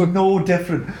times? It's no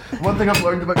different. One thing I've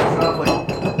learned about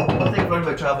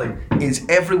travelling is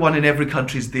everyone in every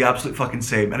country is the absolute fucking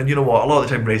same. And you know what? A lot of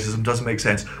the time racism doesn't make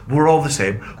sense. We're all the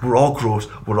same. We're all gross.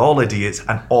 We're all idiots.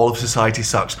 And all of society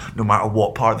sucks, no matter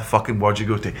what part of the fucking world you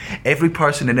go to. Every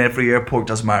person in every airport,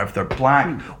 doesn't matter if they're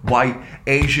black, white,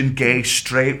 Asian, gay,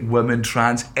 straight, women,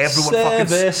 trans. Everyone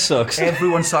sucks.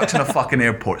 Everyone sucks in a fucking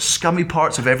airport. Scummy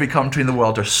parts of every country in the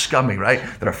world are scummy, right?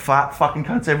 There are fat fucking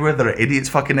cunts everywhere. There are idiots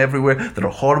fucking everywhere. There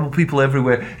are horrible people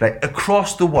everywhere. Right?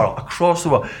 Across the world.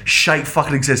 Shite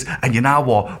fucking exists. And you know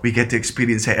what? We get to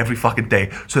experience it every fucking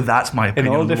day. So that's my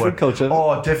opinion. In all different cultures.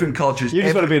 Oh, different cultures. You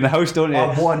just want to be in the house, don't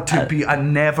you? I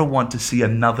never want to see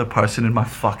another person in my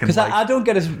fucking life.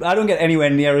 Because I don't get anywhere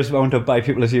near as wound up by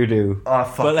people as you do. I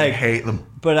fucking hate them.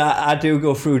 But I do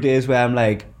go through days where I'm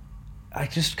like,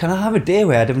 can I have a day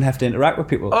where I don't have to interact with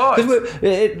people? Because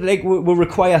we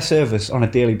require service on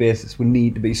a daily basis. We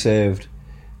need to be served.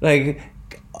 Like,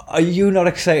 are you not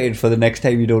excited for the next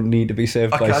time you don't need to be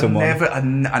served by someone?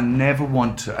 I never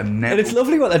want to. And it's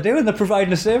lovely what they're doing. They're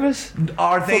providing a service.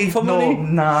 Are they? For money?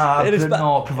 Nah, they're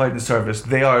not providing a service.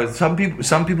 They are. Some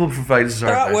people provide a service.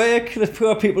 They're at work. There's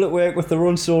poor people at work with their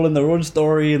own soul and their own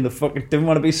story, and they fucking don't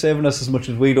want to be serving us as much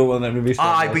as we don't want them to be serving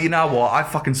us. But you know what? I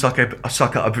fucking suck it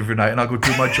up every night, and I go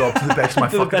do my job to the best of my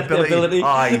fucking ability.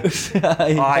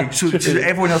 So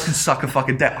everyone else can suck a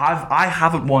fucking dick. I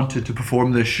haven't wanted to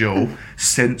perform this show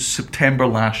since September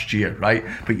last year, right?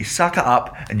 But you suck it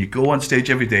up and you go on stage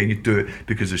every day and you do it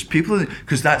because there's people,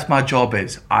 because that's my job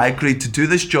is. I agreed to do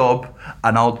this job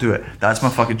and I'll do it. That's my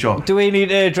fucking job. Do we need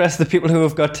to address the people who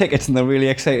have got tickets and they're really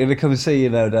excited to come and see you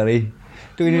now, Danny?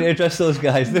 Do we need to address those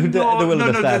guys? They will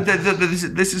understand.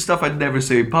 This is stuff I'd never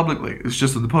say publicly. It's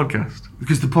just on the podcast.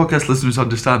 Because the podcast listeners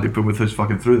understand they've been with us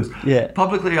fucking through this. Yeah.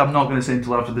 Publicly, I'm not going to say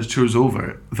until after this tour's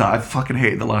over that I fucking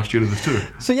hated the last year of this tour.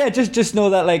 So yeah, just know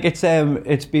that like it's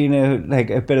been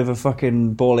a bit of a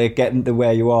fucking ball ache getting to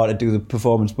where you are to do the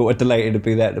performance, but we're delighted to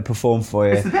be there to perform for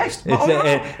you. It's the best.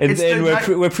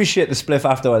 We appreciate the spliff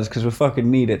afterwards because we fucking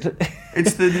need it.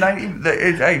 It's the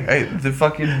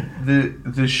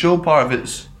show part of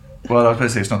it's. Well, I was going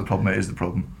to say it's not the problem. It is the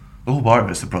problem. The whole part of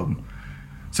it's the problem.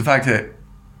 It's the fact that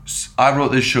I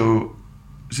wrote this show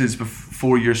since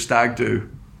before your stag do.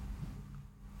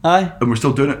 Aye. And we're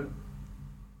still doing it.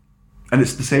 And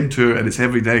it's the same tour and it's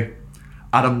every day.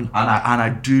 And I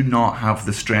do not have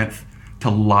the strength to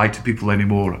lie to people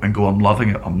anymore and go, I'm loving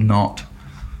it. I'm not.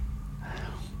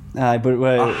 But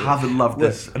I haven't loved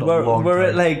this in a long time. We're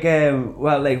at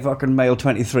like fucking mile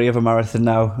 23 of a marathon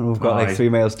now, and we've got like 3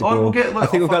 miles to go. I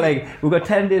think we've got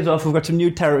 10 days off. We've got some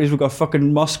new territories. We've got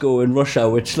fucking Moscow and Russia,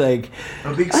 which like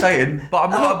it'll be exciting. But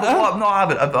I'm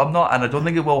not, and I don't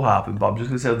think it will happen. But I'm just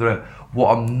gonna say that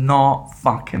what I'm not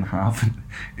fucking having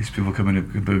is people coming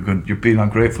up and going, "You're being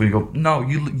ungrateful." You go, "No,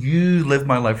 you lived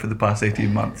my life for the past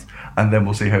 18 months, and then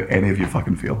we'll see how any of you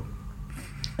fucking feel."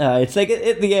 It's like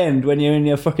at the end when you're in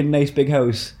your fucking nice big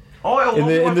house.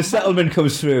 And the settlement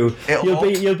comes through.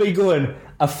 You'll be going,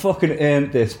 I fucking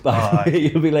earned this, but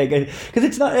you'll be like, because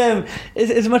it's not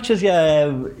as much as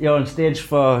you're on stage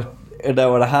for an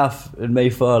hour and a half and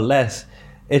maybe for less.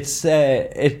 It's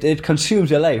it consumes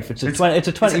your life. It's an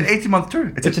 18-month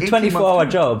tour. It's a 24-hour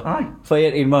job for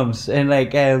 18 months, and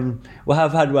like we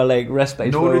have had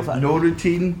respite. No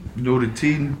routine,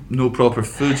 no proper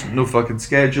food, no fucking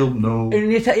schedule, no. And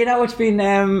you know what's been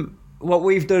what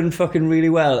we've done fucking really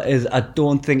well is I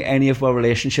don't think any of our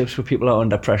relationships with people are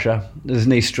under pressure. There's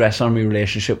no stress on my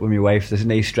relationship with my wife. There's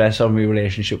no stress on my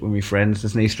relationship with my friends.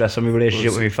 There's no stress on my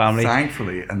relationship with my family.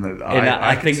 Thankfully,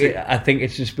 I think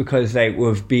it's just because like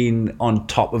we've been on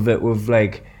top of it. We've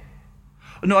like.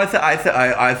 No, I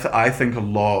think a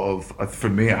lot of for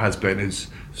me it has been is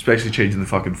especially changing the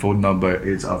fucking phone number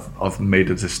is I've made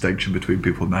a distinction between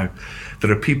people now.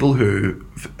 There are people who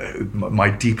my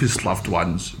deepest loved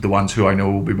ones, the ones who I know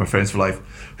will be my friends for life,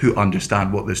 who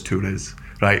understand what this tour is,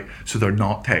 right? So they're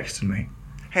not texting me,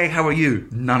 "Hey, how are you?"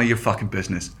 None of your fucking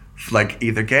business. Like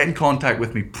either get in contact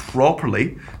with me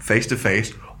properly, face to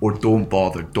face, or don't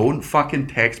bother. Don't fucking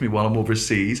text me while I'm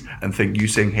overseas and think you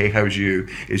saying, "Hey, how's you?"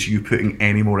 is you putting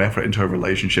any more effort into our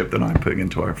relationship than I'm putting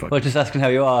into our fucking... Well, just asking how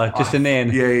you are, just a name.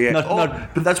 Yeah.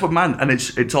 But that's what, man, and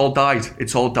it's all died.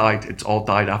 It's all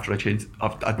died after I changed.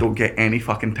 I don't get any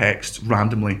fucking texts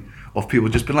randomly of people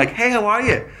just being like, "Hey, how are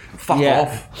you?" Fuck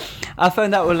off. I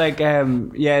found that with like, a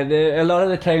lot of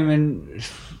the time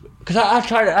because I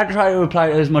try to reply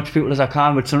to as much people as I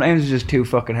can, but sometimes it's just too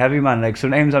fucking heavy, man. Like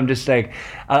sometimes I'm just like,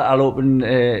 I'll open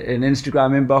an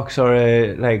Instagram inbox or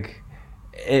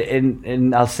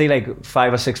I'll see like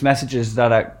 5 or 6 messages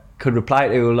that I could reply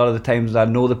to. A lot of the times I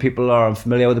know the people or I'm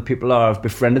familiar with the people or I've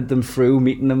befriended them through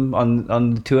meeting them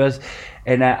on the tours,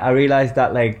 and I realised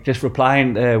that like just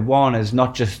replying to one is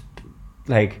not just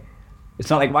like. It's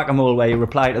not like whack-a-mole where you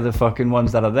reply to the fucking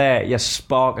ones that are there. You're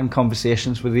sparking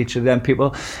conversations with each of them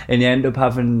people, and you end up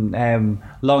having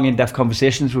long, in-depth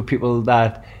conversations with people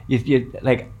that you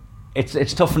like.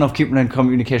 It's tough enough keeping in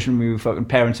communication with my fucking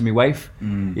parents and my wife.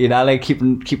 You know, like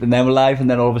keeping them alive, and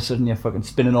then all of a sudden you're fucking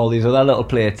spinning all these other little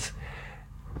plates.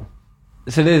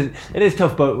 So it is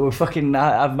tough, but we're fucking.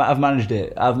 I've managed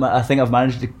it. I think I've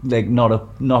managed to like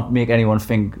not make anyone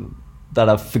think that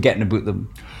I'm forgetting about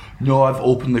them. No, I've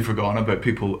openly forgotten about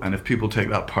people, and if people take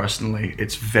that personally,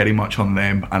 it's very much on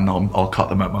them, and I'll cut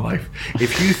them out of my life.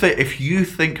 If you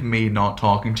think me not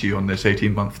talking to you on this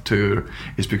 18-month tour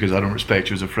is because I don't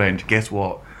respect you as a friend, guess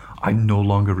what? I no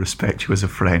longer respect you as a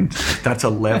friend. That's a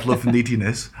level of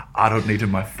neediness I don't need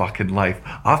in my fucking life.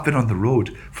 I've been on the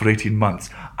road for 18 months.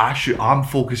 I'm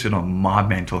focusing on my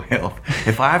mental health.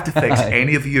 If I have to fix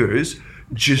any of yours,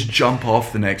 just jump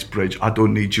off the next bridge. I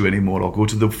don't need you anymore. I'll go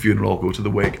to the funeral, I'll go to the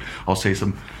wake, I'll say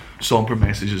some somber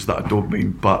messages that I don't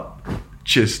mean, but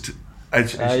just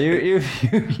you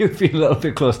feel a little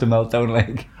bit close to meltdown,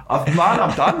 like. I'm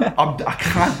done. I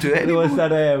can't do it anymore.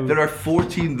 There are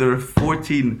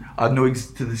 14. I know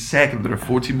to the second. There are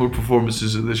 14 more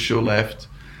performances of this show left.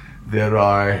 There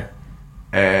are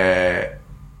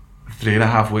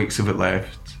 3.5 weeks of it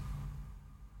left.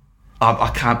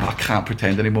 I can't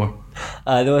pretend anymore.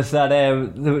 There was that.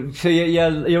 So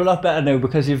you're a lot better now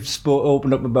because you've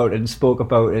opened up about it and spoke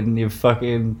about it, and you've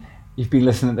been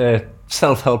listening to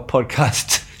self-help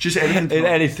podcasts. Just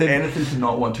anything to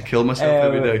not want to kill myself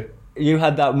every day. You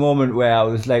had that moment where I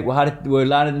was like, we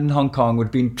landed in Hong Kong.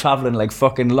 We'd been travelling like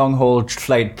fucking long haul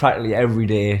flight practically every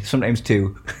day, sometimes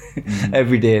 2,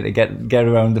 every day to get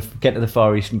around get to the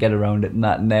Far East and get around it and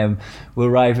that. And we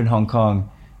arrive in Hong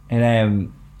Kong,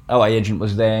 and our agent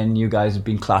was there, and you guys had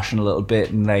been clashing a little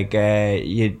bit, and like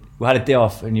we had a day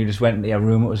off, and you just went into your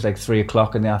room. It was like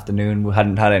 3:00 in the afternoon. We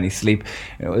hadn't had any sleep.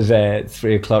 It was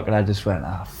 3:00, and I just went,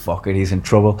 fuck it, he's in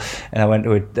trouble. And I went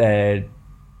to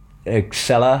a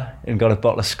cellar and got a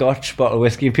bottle of scotch, bottle of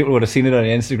whiskey. People would have seen it on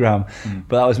Instagram,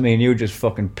 but that was me and you just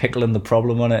fucking pickling the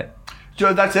problem on it.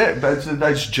 Joe, that's it.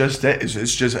 That's just it.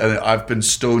 It's just I've been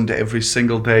stoned every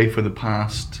single day for the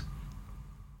past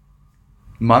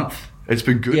month. It's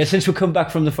been good. Yeah, since we come back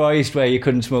from the Far East where you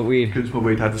couldn't smoke weed. Had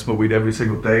to smoke weed every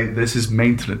single day. This is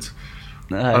maintenance.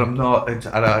 And I'm not.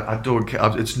 I don't care.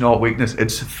 It's not weakness.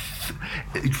 It's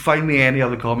find me any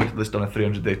other comic that's done a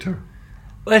 300-day tour.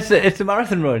 Well, it's a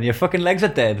marathon run. Your fucking legs are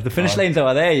dead. The finish line's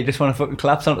over there. You just want to fucking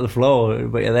collapse onto the floor,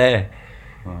 but you're there.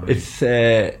 Right. It's.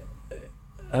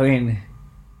 I mean,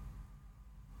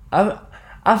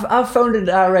 I've found it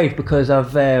alright because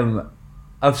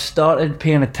I've started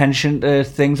paying attention to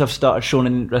things. I've started showing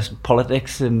an interest in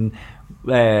politics, and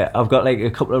I've got like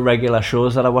a couple of regular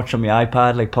shows that I watch on my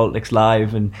iPad, like Politics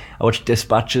Live, and I watch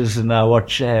Dispatches, and I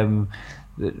watch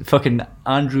fucking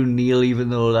Andrew Neil,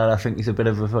 even though that I think he's a bit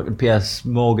of a fucking Piers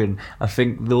Morgan. I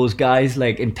think those guys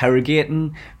like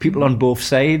interrogating people on both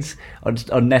sides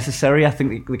are necessary. I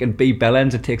think they can be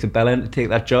bellends. It takes a bellend to take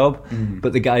that job.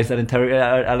 But the guys that interrogate,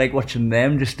 I like watching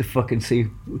them just to fucking see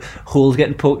holes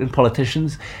getting poked in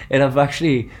politicians. And I've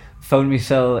actually found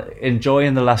myself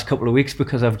enjoying the last couple of weeks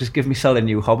because I've just given myself a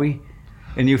new hobby,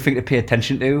 a new thing to pay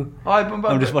attention to.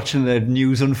 I'm just watching the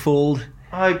news unfold.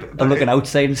 I'm looking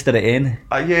outside instead of in.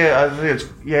 Great.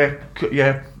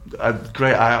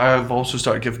 I've also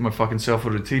started giving my fucking self a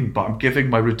routine, but I'm giving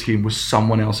my routine with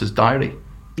someone else's diary.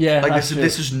 Yeah, like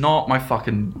this is not my.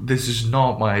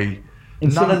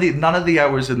 None of the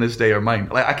hours in this day are mine.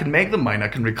 Like I can make them mine, I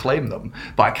can reclaim them,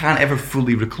 but I can't ever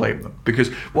fully reclaim them because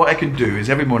what I can do is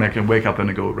every morning I can wake up and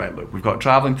I go, right, look, we've got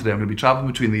travelling today. I'm going to be travelling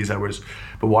between these hours,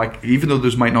 but even though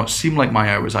those might not seem like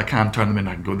my hours, I can turn them in.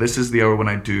 I can go, this is the hour when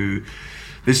I do.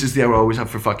 This is the hour I always have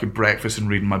for fucking breakfast and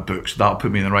reading my books. That'll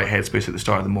put me in the right headspace at the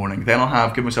start of the morning. Then I'll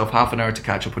give myself half an hour to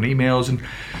catch up on emails and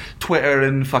Twitter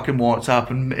and fucking WhatsApp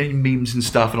and memes and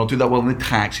stuff. And I'll do that while in the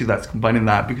taxi. That's combining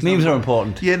that. Because memes are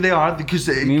important. Yeah, they are. Because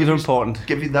memes are important.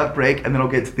 Give you that break. And then I'll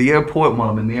get to the airport. And while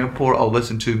I'm in the airport, I'll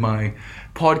listen to my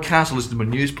podcast, I'll listen to my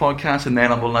news podcast, and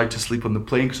then I'm allowed to sleep on the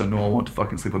plane because I know I want to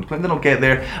fucking sleep on the plane. Then I'll get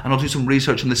there and I'll do some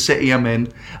research on the city I'm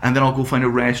in, and then I'll go find a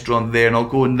restaurant there, and I'll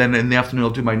go, and then in the afternoon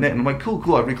I'll do my knit, and I'm like,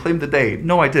 cool, I've reclaimed the day.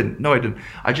 No, I didn't.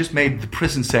 I just made the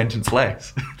prison sentence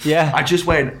less. Yeah. I just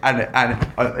went and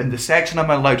in the section I'm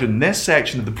allowed in this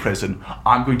section of the prison,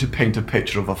 I'm going to paint a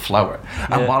picture of a flower.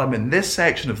 And while I'm in this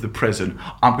section of the prison,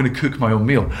 I'm going to cook my own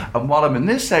meal. And while I'm in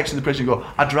this section of the prison, I go,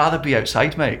 I'd rather be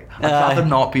outside, mate. I'd rather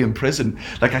not be in prison.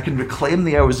 Like I can reclaim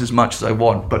the hours as much as I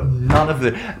want, but none of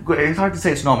the. It's hard to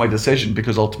say it's not my decision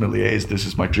because ultimately it is. This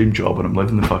is my dream job, and I'm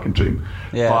living the fucking dream.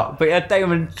 Yeah, but your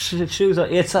diamond shoes are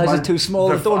 8 sizes too small.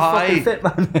 They don't fucking fit,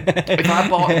 man. If I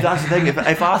bought, that's the thing. If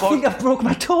I bought, I think I've broke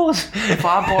my toes. If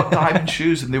I bought diamond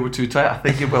shoes and they were too tight, I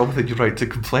think you're well within your right to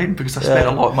complain because I spent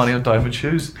a lot of money on diamond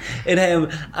shoes. And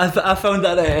I found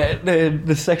that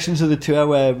the sections of the tour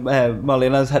where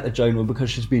Marlena's had to join one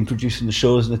because she's been producing the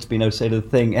shows and it's been outside of the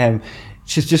thing.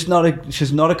 She's not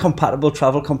a compatible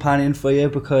travel companion for you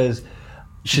because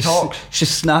she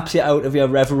snaps you out of your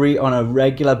reverie on a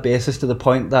regular basis to the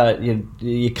point that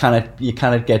you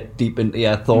cannot get deep into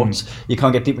your thoughts. You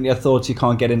can't get deep into your thoughts. You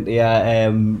can't get into your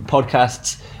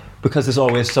podcasts. Because there's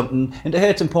always something, and to her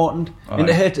it's important, and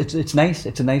to her it's nice.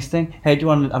 It's a nice thing. Hey,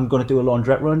 I'm going to do a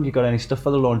laundrette run. You got any stuff for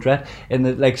the laundrette?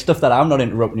 And like stuff that I'm not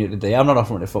interrupting you today. I'm not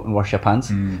offering to fucking wash your pants,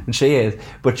 and she is,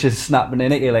 but she's snapping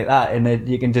in at you like that, and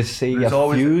you can just see your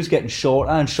fuse getting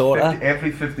shorter and shorter.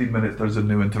 Every 15 minutes, there's a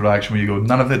new interaction where you go.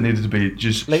 None of it needed to be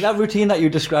just like that routine that you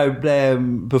described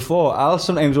before. I'll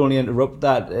sometimes only interrupt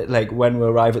that like when we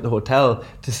arrive at the hotel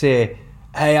to say,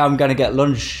 hey, I'm going to get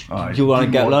lunch. Do you want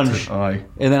to get lunch? And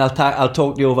then I'll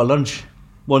talk to you over lunch.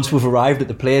 Once we've arrived at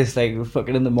the place, like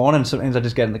fucking in the morning, sometimes I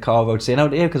just get in the car without saying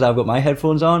out to you because I've got my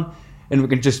headphones on, and we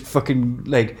can just fucking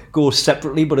like go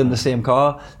separately but in the same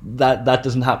car. That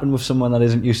doesn't happen with someone that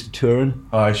isn't used to touring.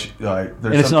 And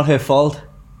it's not her fault.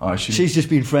 She's just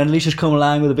being friendly. She's come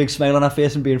along with a big smile on her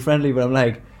face and being friendly, but I'm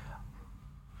like,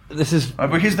 this is.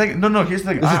 But here's the thing. No, here's the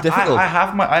thing. This is difficult. I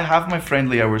have my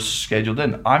friendly hours scheduled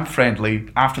in. I'm friendly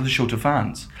after the show to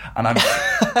fans, and I'm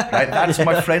right. That's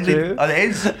my friendly. True. It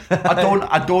is.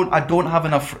 I don't have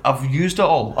enough. I've used it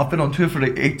all. I've been on tour for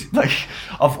 8. Like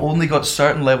I've only got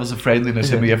certain levels of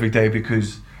friendliness in me every day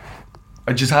because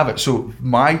I just have it. So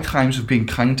my times of being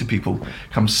kind to people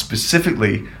come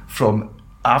specifically from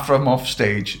after I'm off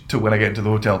stage to when I get into the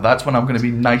hotel. That's when I'm going to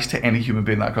be nice to any human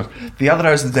being that I cross. The other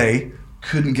hours of the day.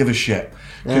 Couldn't give a shit.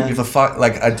 Couldn't give a fuck.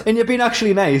 Like, and you're being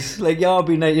actually nice. Like you're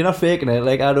being nice. You're not faking it.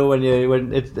 Like I know I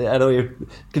know you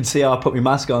can say, "Oh, put my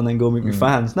mask on, and then go meet my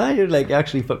fans." Now you're like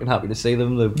actually fucking happy to see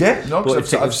them.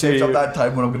 Because I've saved up that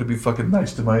time when I'm going to be fucking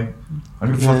nice to I'm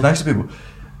going to be fucking nice to people.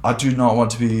 I do not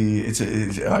want to be. It's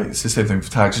the same thing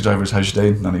for taxi drivers. How's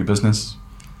your day? None of your business.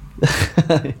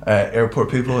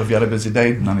 Airport people, if you had a busy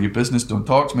day, none of your business. Don't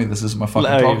talk to me. This isn't my fucking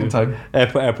talking time.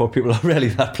 Airport people are really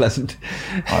that pleasant.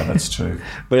 That's true.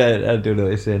 But I do know what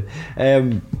you're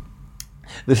saying.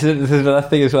 This is another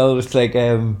thing as well. It's like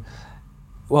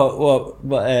what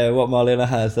Marlena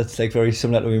has that's like very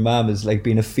similar to my mum is like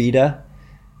being a feeder.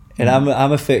 And I'm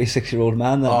a 36-year-old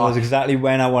man that knows exactly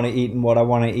when I want to eat and what I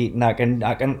want to eat, and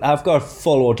I've got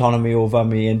full autonomy over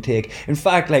my intake. In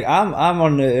fact, like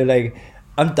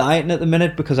I'm dieting at the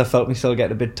minute because I felt myself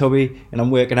getting a bit tubby, and I'm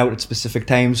working out at specific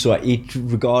times, so I eat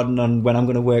regarding on when I'm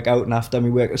going to work out and after my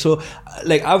work. So,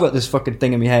 like, I've got this fucking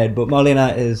thing in my head, but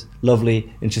Marlena is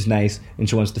lovely, and she's nice, and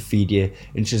she wants to feed you,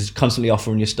 and she's constantly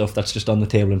offering you stuff that's just on the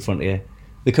table in front of you.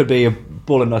 There could be a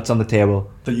bowl of nuts on the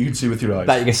table. That you can see with your eyes.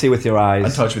 That you can see with your eyes.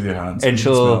 And touch with your hands. And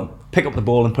she'll pick up the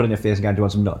bowl and put it in your face and go, do you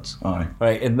want some nuts? Aye.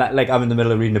 Right, and that, like, I'm in the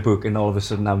middle of reading a book, and all of a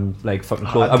sudden I'm like fucking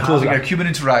I'm closing a human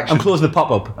interaction. I'm closing the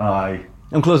pop-up. Aye.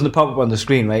 I'm closing the pop-up on the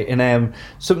screen, right? And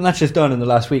something that she's done in the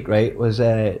last week, right, was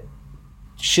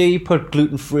she put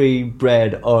gluten-free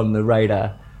bread on the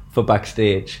rider for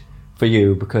backstage for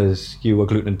you because you were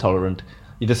gluten intolerant.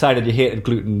 You decided you hated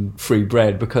gluten-free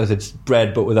bread because it's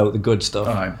bread but without the good stuff.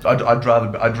 Aye.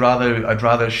 I'd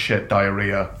rather shit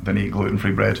diarrhea than eat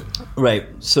gluten-free bread. Right.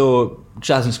 So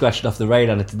she hasn't scratched it off the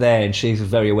rider, and it's there, and she's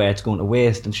very aware it's going to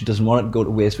waste, and she doesn't want it to go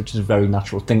to waste, which is a very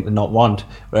natural thing to not want,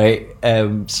 right?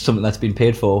 Something that's been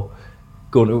paid for.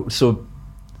 So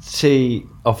she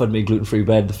offered me gluten-free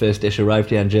bread the first day she arrived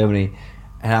here in Germany,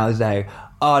 and I was like,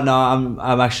 oh no,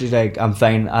 I'm actually like, I'm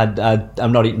fine.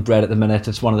 I'm not eating bread at the minute.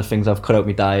 It's one of the things I've cut out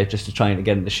my diet just to try to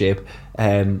get into shape.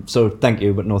 So thank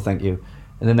you, but no thank you.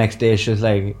 And the next day she was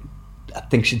like, I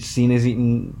think she'd seen us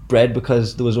eating bread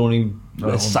because there was only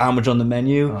a sandwich on the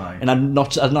menu. Aye. And I'm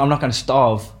not going to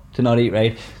starve to not eat,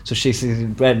 right? So she sees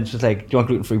eating bread and she's like, do you want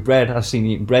gluten-free bread? I've seen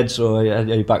you eating bread, so are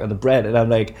you back on the bread? And I'm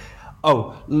like,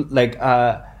 I'm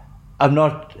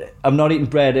not eating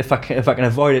bread if I can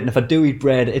avoid it, and if I do eat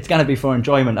bread, it's gonna be for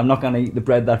enjoyment. I'm not gonna eat the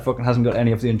bread that fucking hasn't got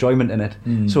any of the enjoyment in it.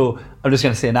 So I'm just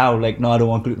gonna say now, like, no, I don't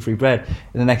want gluten-free bread.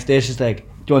 And the next day she's like,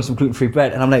 do you want some gluten-free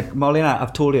bread? And I'm like, Marlena,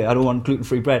 I've told you I don't want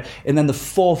gluten-free bread. And then the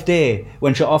fourth day,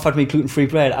 when she offered me gluten-free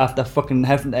bread after fucking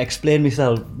having to explain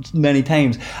myself many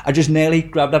times, I just nearly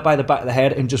grabbed her by the back of the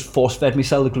head and just force-fed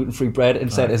myself the gluten-free bread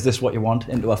and said, is this what you want,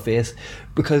 into her face?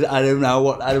 Because I don't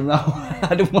want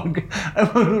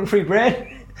gluten-free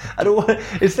bread. I don't want.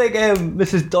 It's like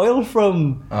Mrs. Doyle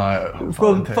from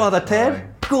Father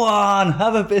Ted. Go on,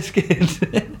 have a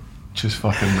biscuit. Just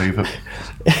fucking leave it.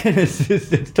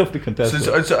 it's tough to contest.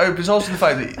 So it's also the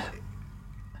fact that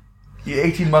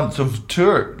 18 months of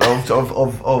tour of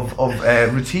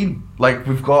routine. Like,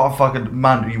 we've got a fucking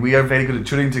man. We are very good at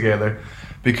touring together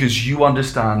because you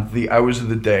understand the hours of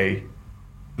the day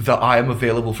that I am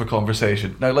available for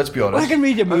conversation. Now, let's be honest. Well, I can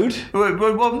read your mood.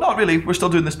 Well, not really. We're still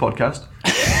doing this podcast.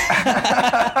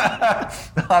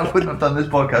 I wouldn't have done this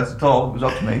podcast at all. It was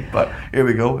up to me. But here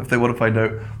we go. If they want to find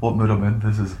out what mood I'm in,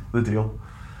 this is the deal.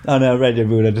 Oh no, I read your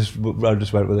mood. I just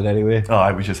went with it anyway.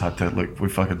 Aye, we just had to. Look, we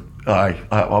fucking.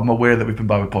 I'm aware that we've been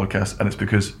bad with podcasts, and it's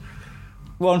because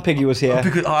one, Piggy was here.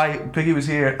 Piggy was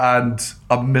here, and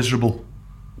I'm miserable.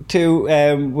 Two,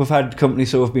 we've had company,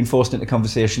 so we've been forced into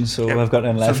conversation, so I've got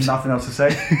none left. So there's nothing else to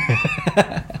say.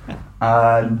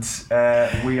 And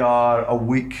we are a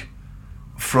week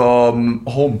from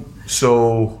home,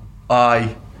 so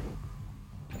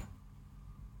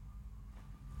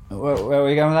Where are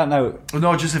we going with that now?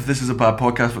 No, just if this is a bad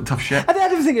podcast, but tough shit. I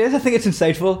don't think it is. I think it's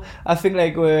insightful. I think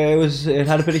like it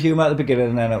had a bit of humour at the beginning,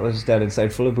 and then it was dead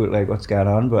insightful about like what's going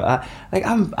on. But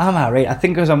I'm alright. I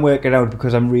think because I'm working out,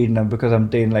 because I'm reading, and because I'm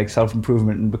doing like self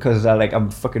improvement, and because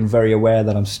I'm fucking very aware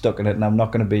that I'm stuck in it, and I'm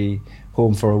not going to be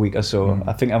home for a week or so.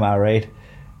 I think I'm alright.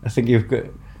 I think you've got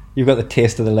the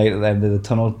taste of the light at the end of the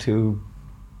tunnel too.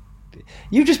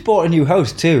 You just bought a new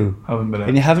house too. Haven't been in.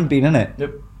 And you haven't been in it.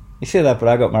 Yep. You say that, but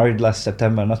I got married last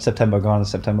September. Not September gone, the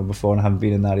September before, and I haven't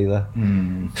been in that either.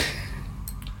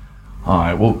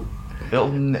 Alright, well,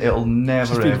 it'll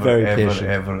never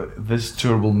ever, this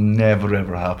tour will never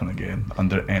ever happen again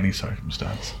under any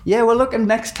circumstance. Yeah, we're looking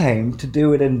next time to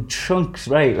do it in chunks,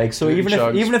 right? Like, so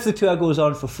even if the tour goes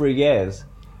on for 3 years,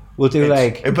 we'll do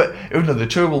but no, the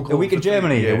tour will go a week in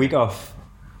Germany, a week off.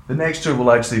 The next tour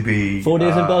will actually be 4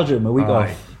 days in Belgium, a week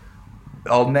off.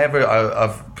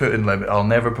 I've put in limit. I'll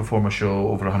never perform a show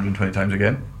over 120 times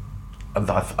again.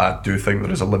 I do think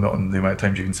there is a limit on the amount of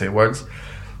times you can say words.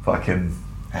 Fucking.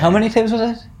 How many times was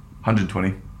it?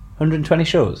 120. 120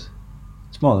 shows.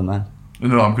 It's more than that.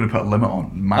 No, I'm going to put a limit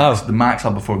on max. The max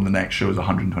I'll perform the next show is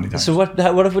 120 times. So what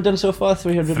have we done so far?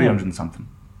 300. 300 and something.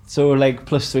 So like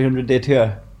plus 300 day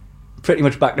tour, pretty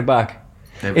much back to back.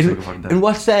 And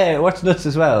what's nuts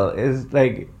as well is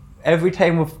like every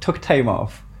time we've took time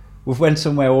off, we've went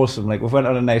somewhere awesome. Like we've went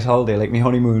on a nice holiday, like my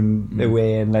honeymoon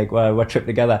away, and like our trip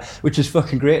together, which is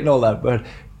fucking great and all that. But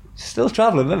still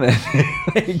travelling, isn't it?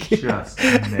 Like, just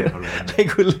never ending.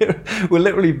 Like we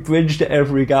literally bridged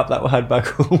every gap that we had back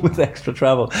home with extra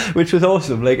travel, which was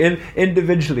awesome. Like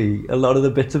individually, a lot of the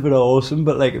bits of it are awesome,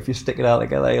 but like if you stick it out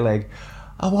together, you're like,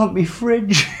 I want me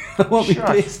fridge, I want me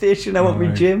PlayStation, I want me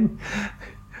gym,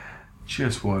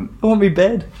 just want. I want me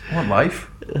bed. I want life.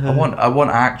 I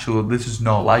want actual. This is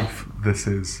not life. This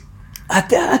is. I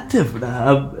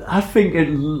think it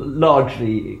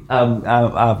largely.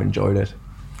 I've enjoyed it.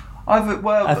 I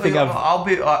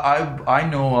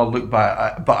know I'll look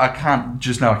back, but I can't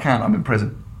just now. I can't. I'm in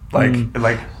prison.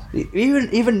 Like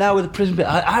even now with the prison bit,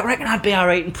 I reckon I'd be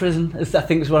alright in prison. I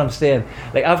think is what I'm saying.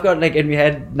 Like I've got like in my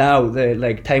head now the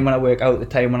like time when I work out, the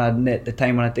time when I knit, the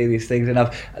time when I do these things, and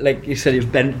I've, like you said,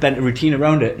 you've bent a routine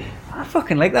around it. I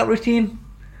fucking like that routine.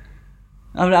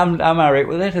 I'm alright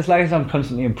with it as long as I'm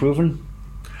constantly improving.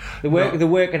 The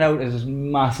working out has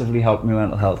massively helped my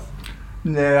mental health.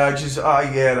 No,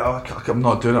 I'm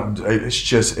not doing it. It's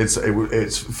just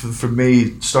it's for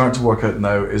me. Starting to work out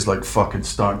now is like fucking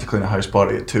starting to clean a house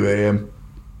party at 2 a.m.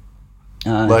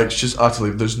 Like it's just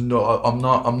utterly. There's no. I'm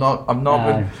not.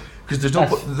 Because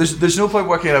there's no point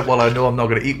working out. Well, I know I'm not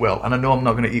going to eat well, and I know I'm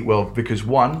not going to eat well because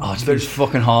one, there's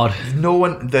fucking hard. No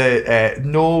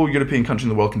European country in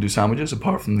the world can do sandwiches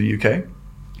apart from the UK.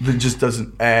 It just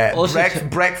doesn't.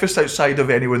 Breakfast outside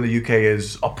of anywhere in the UK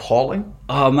is appalling.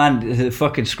 Oh man, the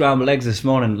fucking scrambled eggs this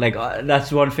morning. Like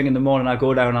that's one thing in the morning. I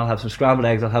go down, I'll have some scrambled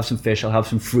eggs, I'll have some fish, I'll have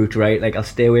some fruit, right? Like I'll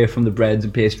stay away from the breads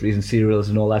and pastries and cereals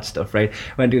and all that stuff, right?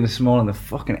 When doing this morning, the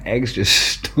fucking eggs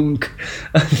just stunk.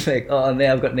 I was like, oh,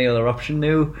 now I've got no other option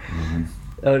now. Mm-hmm.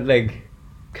 I was like,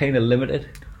 kind of limited.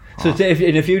 So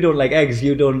if you don't like eggs,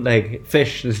 you don't like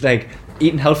fish. It's like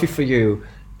eating healthy for you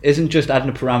isn't just adding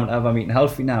a parameter of I'm eating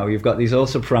healthy now. You've got these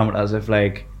also parameters of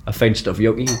like I find stuff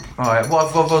yucky. Alright, well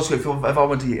if I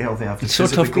want to eat healthy, I have to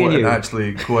physically go out and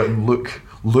actually go out and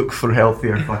look for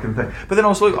healthier fucking thing. But then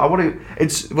also I want to.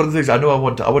 It's one of the things I know I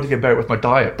want to get better with my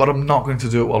diet, but I'm not going to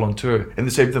do it while on tour. And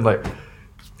the same thing like,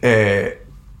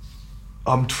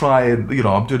 I'm trying. You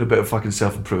know, I'm doing a bit of fucking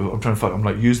self-improvement. I'm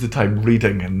like use the time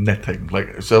reading and knitting.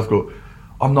 Like self-go.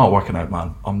 I'm not working out,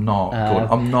 man. I'm not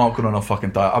going on a fucking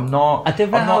diet. I'm not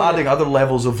adding other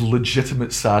levels of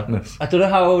legitimate sadness. I don't know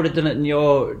how I would have done it in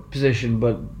your position,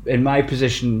 but in my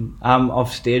position, I'm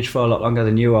off stage for a lot longer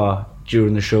than you are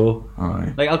during the show.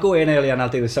 Right. Like I'll go in early and I'll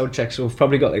do the sound check, so we've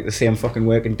probably got like the same fucking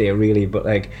working day really. But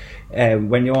like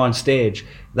when you're on stage,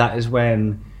 that is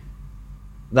when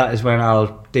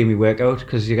I'll do my workout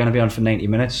because you're going to be on for 90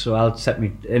 minutes. So I'll set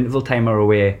my interval timer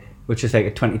away, which is like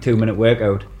a 22-minute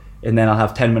workout. And then I'll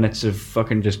have 10 minutes of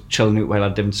fucking just chilling out while I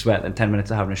didn't sweat, and 10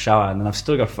 minutes of having a shower, and then I've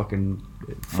still got fucking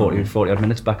 40 odd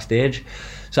minutes backstage.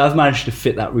 So I've managed to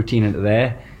fit that routine into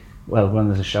there. Well, when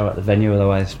there's a shower at the venue,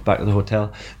 otherwise back to the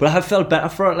hotel. But I have felt better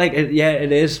for it. Like, it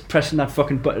is pressing that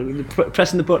fucking button.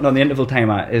 Pressing the button on the interval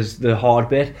timer is the hard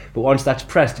bit. But once that's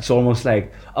pressed, it's almost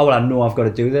like, oh, well, I know I've got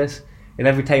to do this. And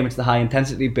every time it's the high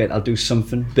intensity bit, I'll do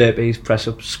something: burpees, press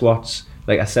ups, squats.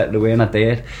 Like I set it away and I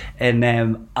did, and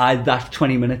that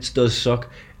 20 minutes does suck,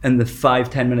 and the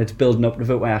 5-10 minutes building up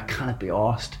to it where I can't be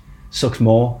arsed sucks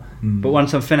more. But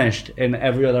once I'm finished, in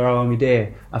every other hour of my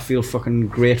day, I feel fucking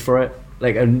great for it.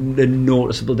 Like a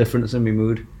noticeable difference in my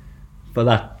mood for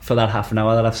that half an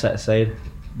hour that I've set aside.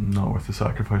 Not worth the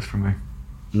sacrifice for me.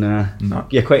 Nah, no.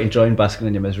 You're quite enjoying basking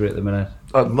in your misery at the minute.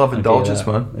 I love indulgence,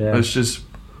 man. Yeah. It's just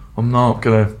I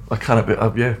can't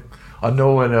be. Yeah. I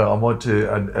know when I want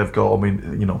to, and I've got,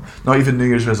 not even New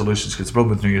Year's resolutions, because the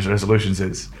problem with New Year's resolutions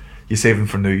is you save them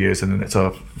for New Year's and then it's a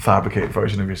fabricated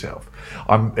version of yourself.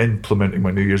 I'm implementing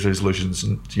my New Year's resolutions,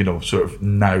 sort of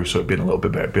being a little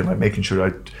bit better, being like making sure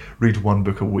I read one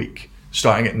book a week,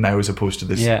 starting it now as opposed to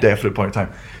this definite point in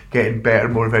time, getting better,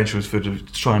 more adventurous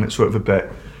food, trying it sort of a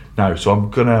bit now. So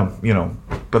I'm gonna,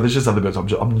 but there's just other bits,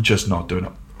 I'm just not doing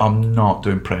it. I'm not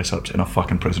doing press-ups in a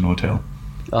fucking prison hotel.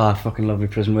 Oh, I fucking love my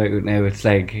prison workout now. It's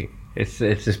like it's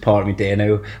just part of my day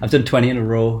now. I've done 20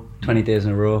 days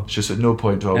in a row. It's just at no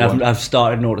point do I've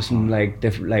started noticing a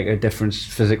difference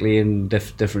physically and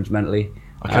difference mentally.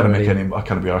 I can't be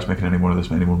arsed making any more of this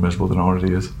any more miserable than it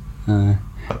already is.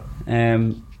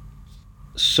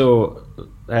 So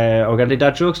are we gonna do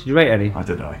dad jokes? Did you write any? I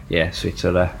did. Yeah, sweet.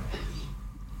 So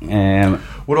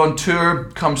we're on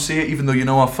tour. Come see it, even though you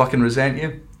know I fucking resent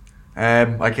you.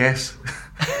 I guess.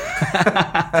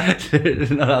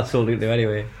 Not absolutely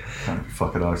anyway. Can't be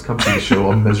fucking arsed. Come see the show.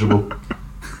 I'm miserable.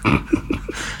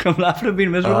 I'm laughing at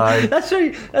being miserable. That's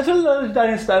what a lot of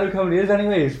Daniel's stand-up comedy is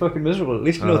anyway. It's fucking miserable. At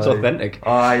least you know it's authentic.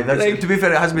 To be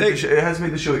fair, it has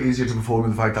made the show easier to perform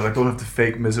with the fact that I don't have to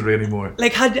fake misery anymore.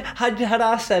 Like had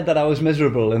I said that I was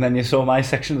miserable and then you saw my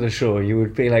section of the show, you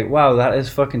would be like, wow, that is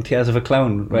fucking tears of a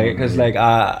clown, right? Because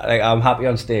I'm happy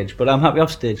on stage, but I'm happy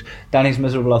off stage. Danny's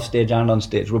miserable off stage and on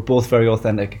stage. We're both very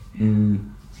authentic.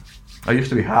 I used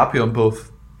to be happy on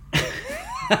both.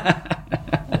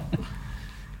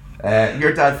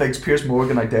 Your dad thinks Piers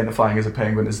Morgan identifying as a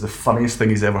penguin is the funniest thing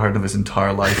he's ever heard of his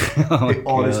entire life. He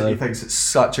honestly thinks it's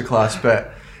such a class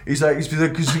bit. He's like,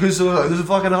 because there's a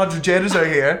fucking 100 genders out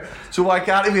here, so why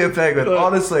can't he be a penguin?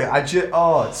 Honestly,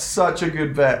 it's such a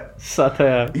good bit.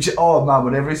 Satire. Man,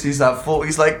 whenever he sees that photo,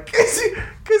 he's like,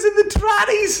 because of the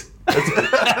trannies.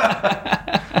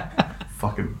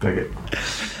 Fucking bigot.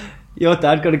 Your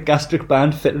dad got a gastric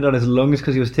band fitted on his lungs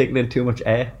because he was taking in too much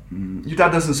air. Your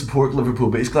dad doesn't support Liverpool,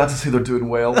 but he's glad to see they're doing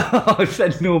well. I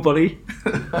said nobody.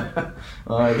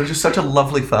 They're just such a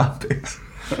lovely fan base.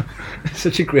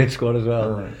 Such a great squad as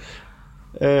well.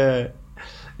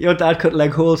 Your dad cut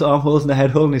leg holes, arm holes and a head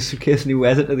hole in his suitcase and he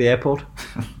wears it to the airport.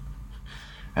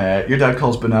 Your dad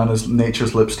calls bananas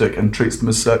nature's lipstick and treats them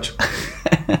as such.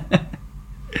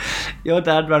 Your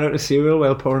dad ran out of cereal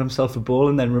while pouring himself a bowl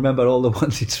and then remembered all the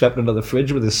ones he'd swept under the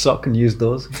fridge with his sock and used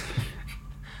those.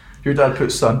 Your dad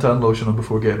puts suntan lotion on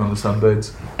before getting on the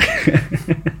sunbeds.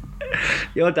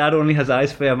 Your dad only has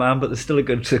eyes for your man, but there's still a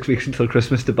good 6 weeks until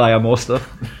Christmas to buy her more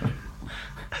stuff.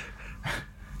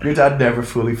 Your dad never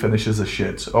fully finishes a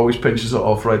shit. Always pinches it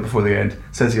off right before the end.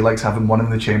 Says he likes having one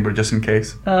in the chamber just in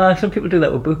case. Some people do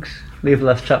that with books. Leave the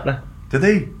last chapter. Did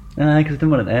they? Because they didn't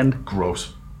want it to end.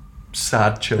 Gross.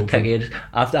 Sad children. Take ages.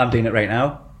 I'm doing it right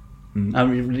now.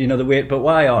 The Wait But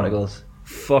Why articles.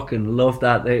 Fucking love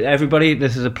that. Everybody,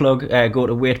 this is a plug. Go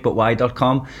to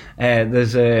waitbutwhy.com.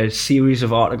 There's a series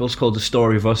of articles called The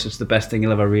Story of Us. It's the best thing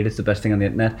you'll ever read. It's the best thing on the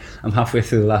internet. I'm halfway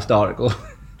through the last article.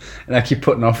 And I keep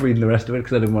putting off reading the rest of it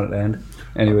because I didn't want it to end.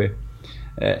 Anyway,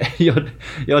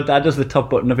 your dad does the top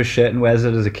button of his shirt and wears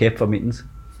it as a cape for meetings.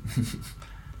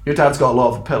 Your dad has a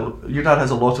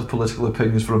lot of political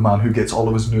opinions for a man who gets all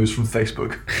of his news from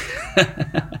Facebook.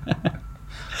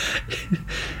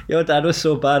 Your dad was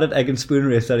so bad at egg and spoon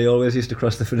race that he always used to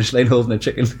cross the finish line holding a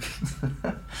chicken.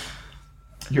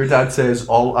 Your dad says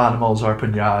all animals are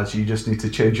piñas. You just need to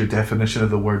change your definition of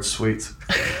the word sweet.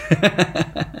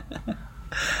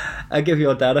 I give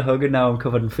your dad a hug and now I'm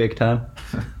covered in fake tan.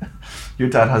 Your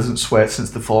dad hasn't sweat since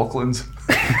the Falklands.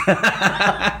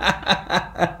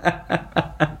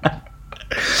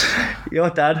 Your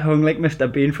dad hung like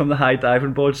Mr. Bean from the high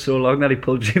diving board so long that he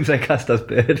pulled James Acaster's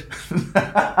beard.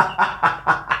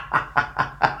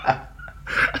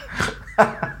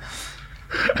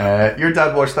 Your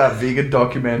dad watched that vegan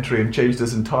documentary and changed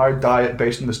his entire diet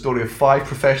based on the story of 5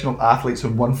 professional athletes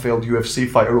and 1 failed UFC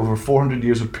fighter over 400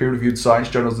 years of peer-reviewed science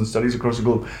journals and studies across the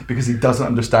globe because he doesn't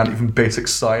understand even basic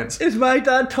science. Is my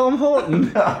dad Tom Horton?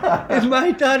 Is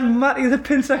my dad Matty the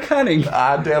Pincer Canning?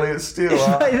 And Elliot Steele. Is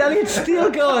Elliot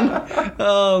Steele gone?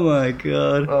 Oh my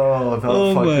god.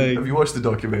 Have you watched the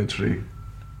documentary?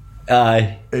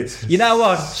 Aye. You know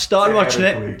what? Started watching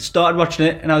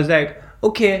it and I was like,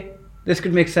 okay, this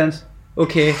could make sense.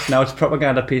 Okay, now it's a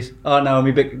propaganda piece. Oh no,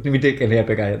 me dick in here,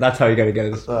 big guy. That's how you gotta get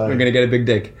it. We're gonna get a big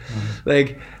dick.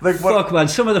 Like fuck, man.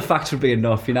 Some of the facts would be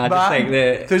enough, you know.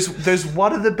 Man, just like there's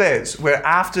one of the bits where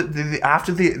after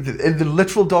the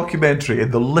literal documentary,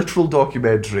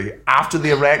 after the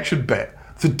erection bit,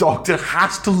 the doctor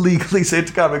has to legally say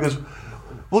to camera, he goes,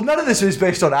 well, none of this is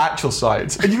based on actual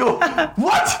science. And you go,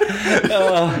 what?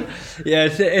 Yeah,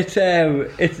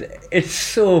 it's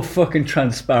so fucking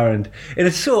transparent. And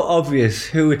it's so obvious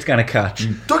who it's going to catch.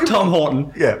 Tom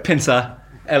Horton, Pincer,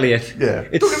 Elliot. Yeah,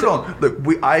 don't get me wrong. Look,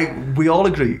 we all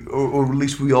agree, or at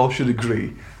least we all should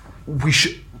agree,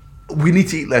 we need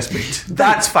to eat less meat.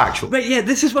 That's factual. Right, yeah,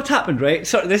 this is what's happened, right?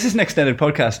 So this is an extended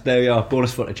podcast. There we are,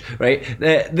 bonus footage, right?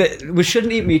 We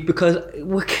shouldn't eat meat because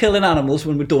we're killing animals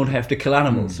when we don't have to kill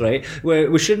animals, right?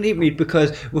 We shouldn't eat meat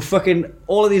because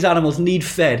all of these animals need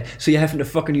fed, so you're having to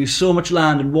fucking use so much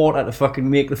land and water to fucking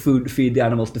make the food to feed the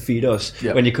animals to feed us,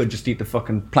 when you could just eat the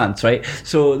fucking plants, right?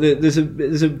 So there's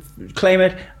a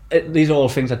climate. These are all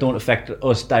things that don't affect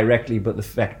us directly, but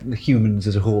affect the humans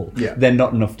as a whole. Yeah. They're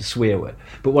not enough to swear with.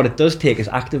 But what it does take is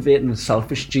activating the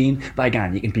selfish gene. By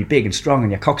God, you can be big and strong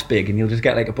and your cock's big and you'll just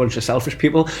get like a bunch of selfish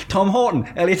people. Tom Horton,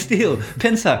 Elliot Steele,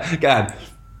 Pincer, God.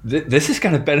 this is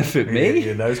going to benefit me.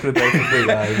 Yeah, no, it's going to benefit me.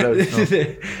 No, it's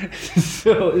not.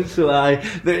 so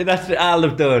that's what I'll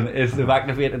have done, is they've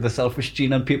activated the selfish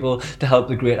gene on people to help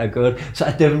the greater good. So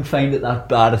I didn't find it that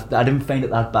bad. I didn't find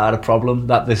it that bad a problem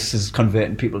that this is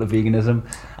converting people to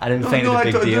veganism. I didn't find it a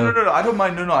big deal. No, I don't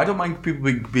mind. No, I don't mind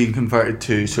people being converted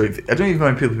to. I don't even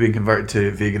mind people being converted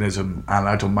to veganism, and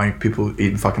I don't mind people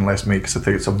eating fucking less meat because I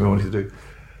think it's something we want to do.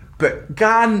 But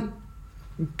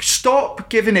stop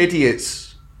giving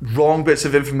idiots wrong bits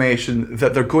of information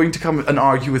that they're going to come and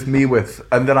argue with me with,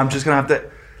 and then I'm just going to have to,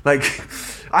 like,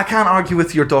 I can't argue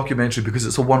with your documentary because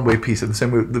it's a one-way piece, in the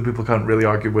same way that people can't really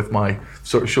argue with my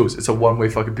sort of shows. It's a one-way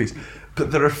fucking piece.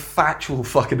 But there are factual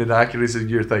fucking inaccuracies in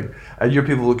your thing, and your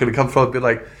people are going to come from and be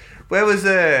like, where was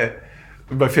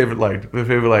my favourite line?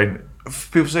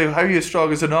 People say, how are you as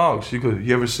strong as an ox? You go,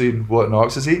 you ever seen what an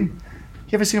ox is eating?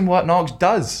 You ever seen what an ox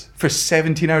does for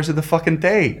 17 hours of the fucking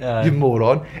day? You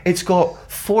moron. It's got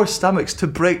 4 stomachs to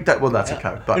break that. Well, that's a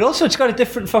cow. But and also, it's got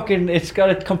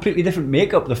a completely different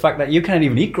makeup. The fact that you can't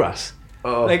even eat grass.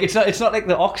 Like, it's not like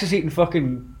the ox is eating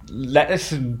fucking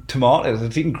lettuce and tomatoes.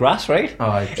 It's eating grass, right?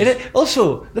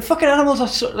 Also, the fucking animals are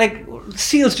so, like,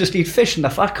 seals just eat fish and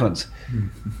they're fat cunts.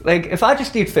 Like, if I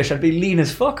just eat fish, I'd be lean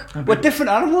as fuck. We're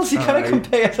different animals. You can't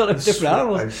compare sort of different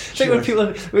animals. Like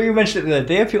when you mentioned it the other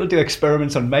day, people do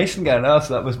experiments on mice and go,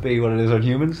 so that must be what it is on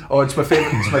humans. Oh, it's my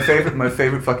favorite. My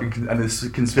favorite fucking, and this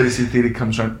conspiracy theory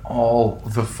comes around all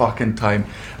the fucking time,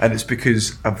 and it's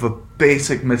because of a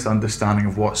basic misunderstanding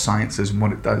of what science is and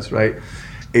what it does. Right?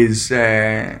 Is do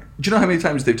you know how many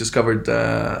times they've discovered?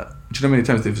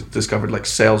 Like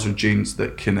cells or genes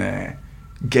that can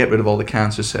get rid of all the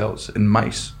cancer cells in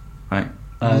mice, right?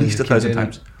 At least 1,000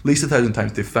 times. At least 1,000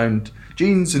 times they've found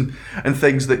genes and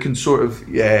things that can sort of,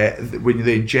 when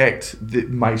they inject the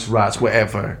mice, rats,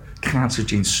 whatever, cancer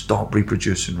genes stop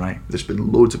reproducing, right? There's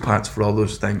been loads of patents for all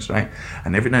those things, right?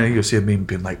 And every now and then you'll see a meme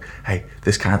being like, hey,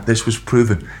 this was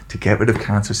proven to get rid of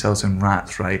cancer cells in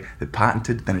rats, right? They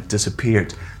patented, then it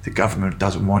disappeared. The government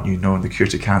doesn't want you knowing the cure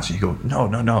to cancer. You go,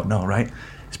 no, right?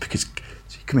 It's because,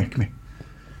 come here.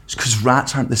 It's because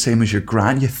rats aren't the same as your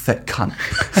gran, you thick cunt.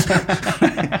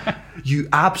 You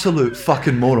absolute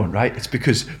fucking moron, right? It's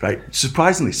because, right,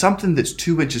 surprisingly, something that's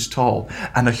 2 inches tall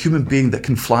and a human being that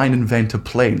can fly and invent a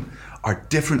plane are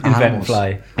different animals.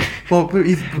 Fly. Well, both.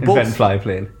 Invent fly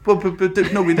plane. Well, but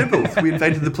no, we did both. We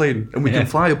invented the plane, and we can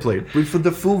fly a plane. For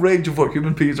the full range of what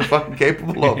human beings are fucking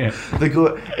capable of. They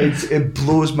go. It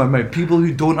blows my mind. People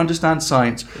who don't understand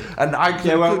science, and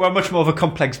we're much more of a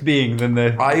complex being than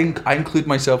the. I include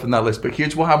myself in that list. But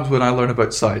here's what happens when I learn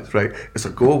about science. Right, is I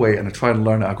go away and I try and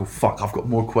learn it. I go, fuck, I've got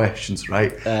more questions.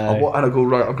 Right, and I go,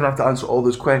 right, I'm gonna have to answer all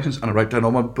those questions, and I write down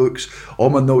all my books, all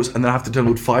my notes, and then I have to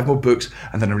download 5 more books,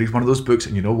 and then I read one of those books,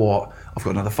 and you know what? I've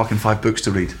got another fucking 5 books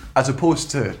to read. As opposed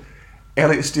to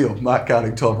Elliot Steele, Matt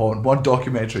Canning, Tom Holland, one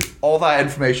documentary, all that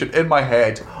information in my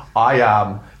head. I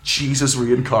am Jesus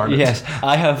reincarnate. Yes,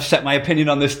 I have set my opinion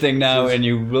on this thing now, and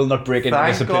you will not break into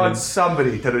this opinion. Thank God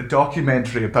somebody did a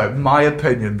documentary about my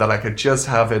opinion that I could just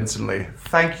have instantly.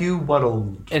 Thank you,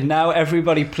 world. And now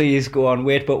everybody please go on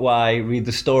Wait But Why, read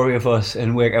the story of us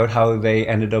and work out how they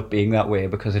ended up being that way,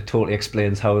 because it totally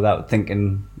explains how that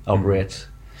thinking operates.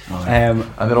 And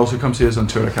then also come see us on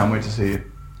tour. I can't wait to see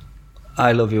you.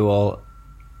 I love you all.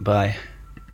 Bye.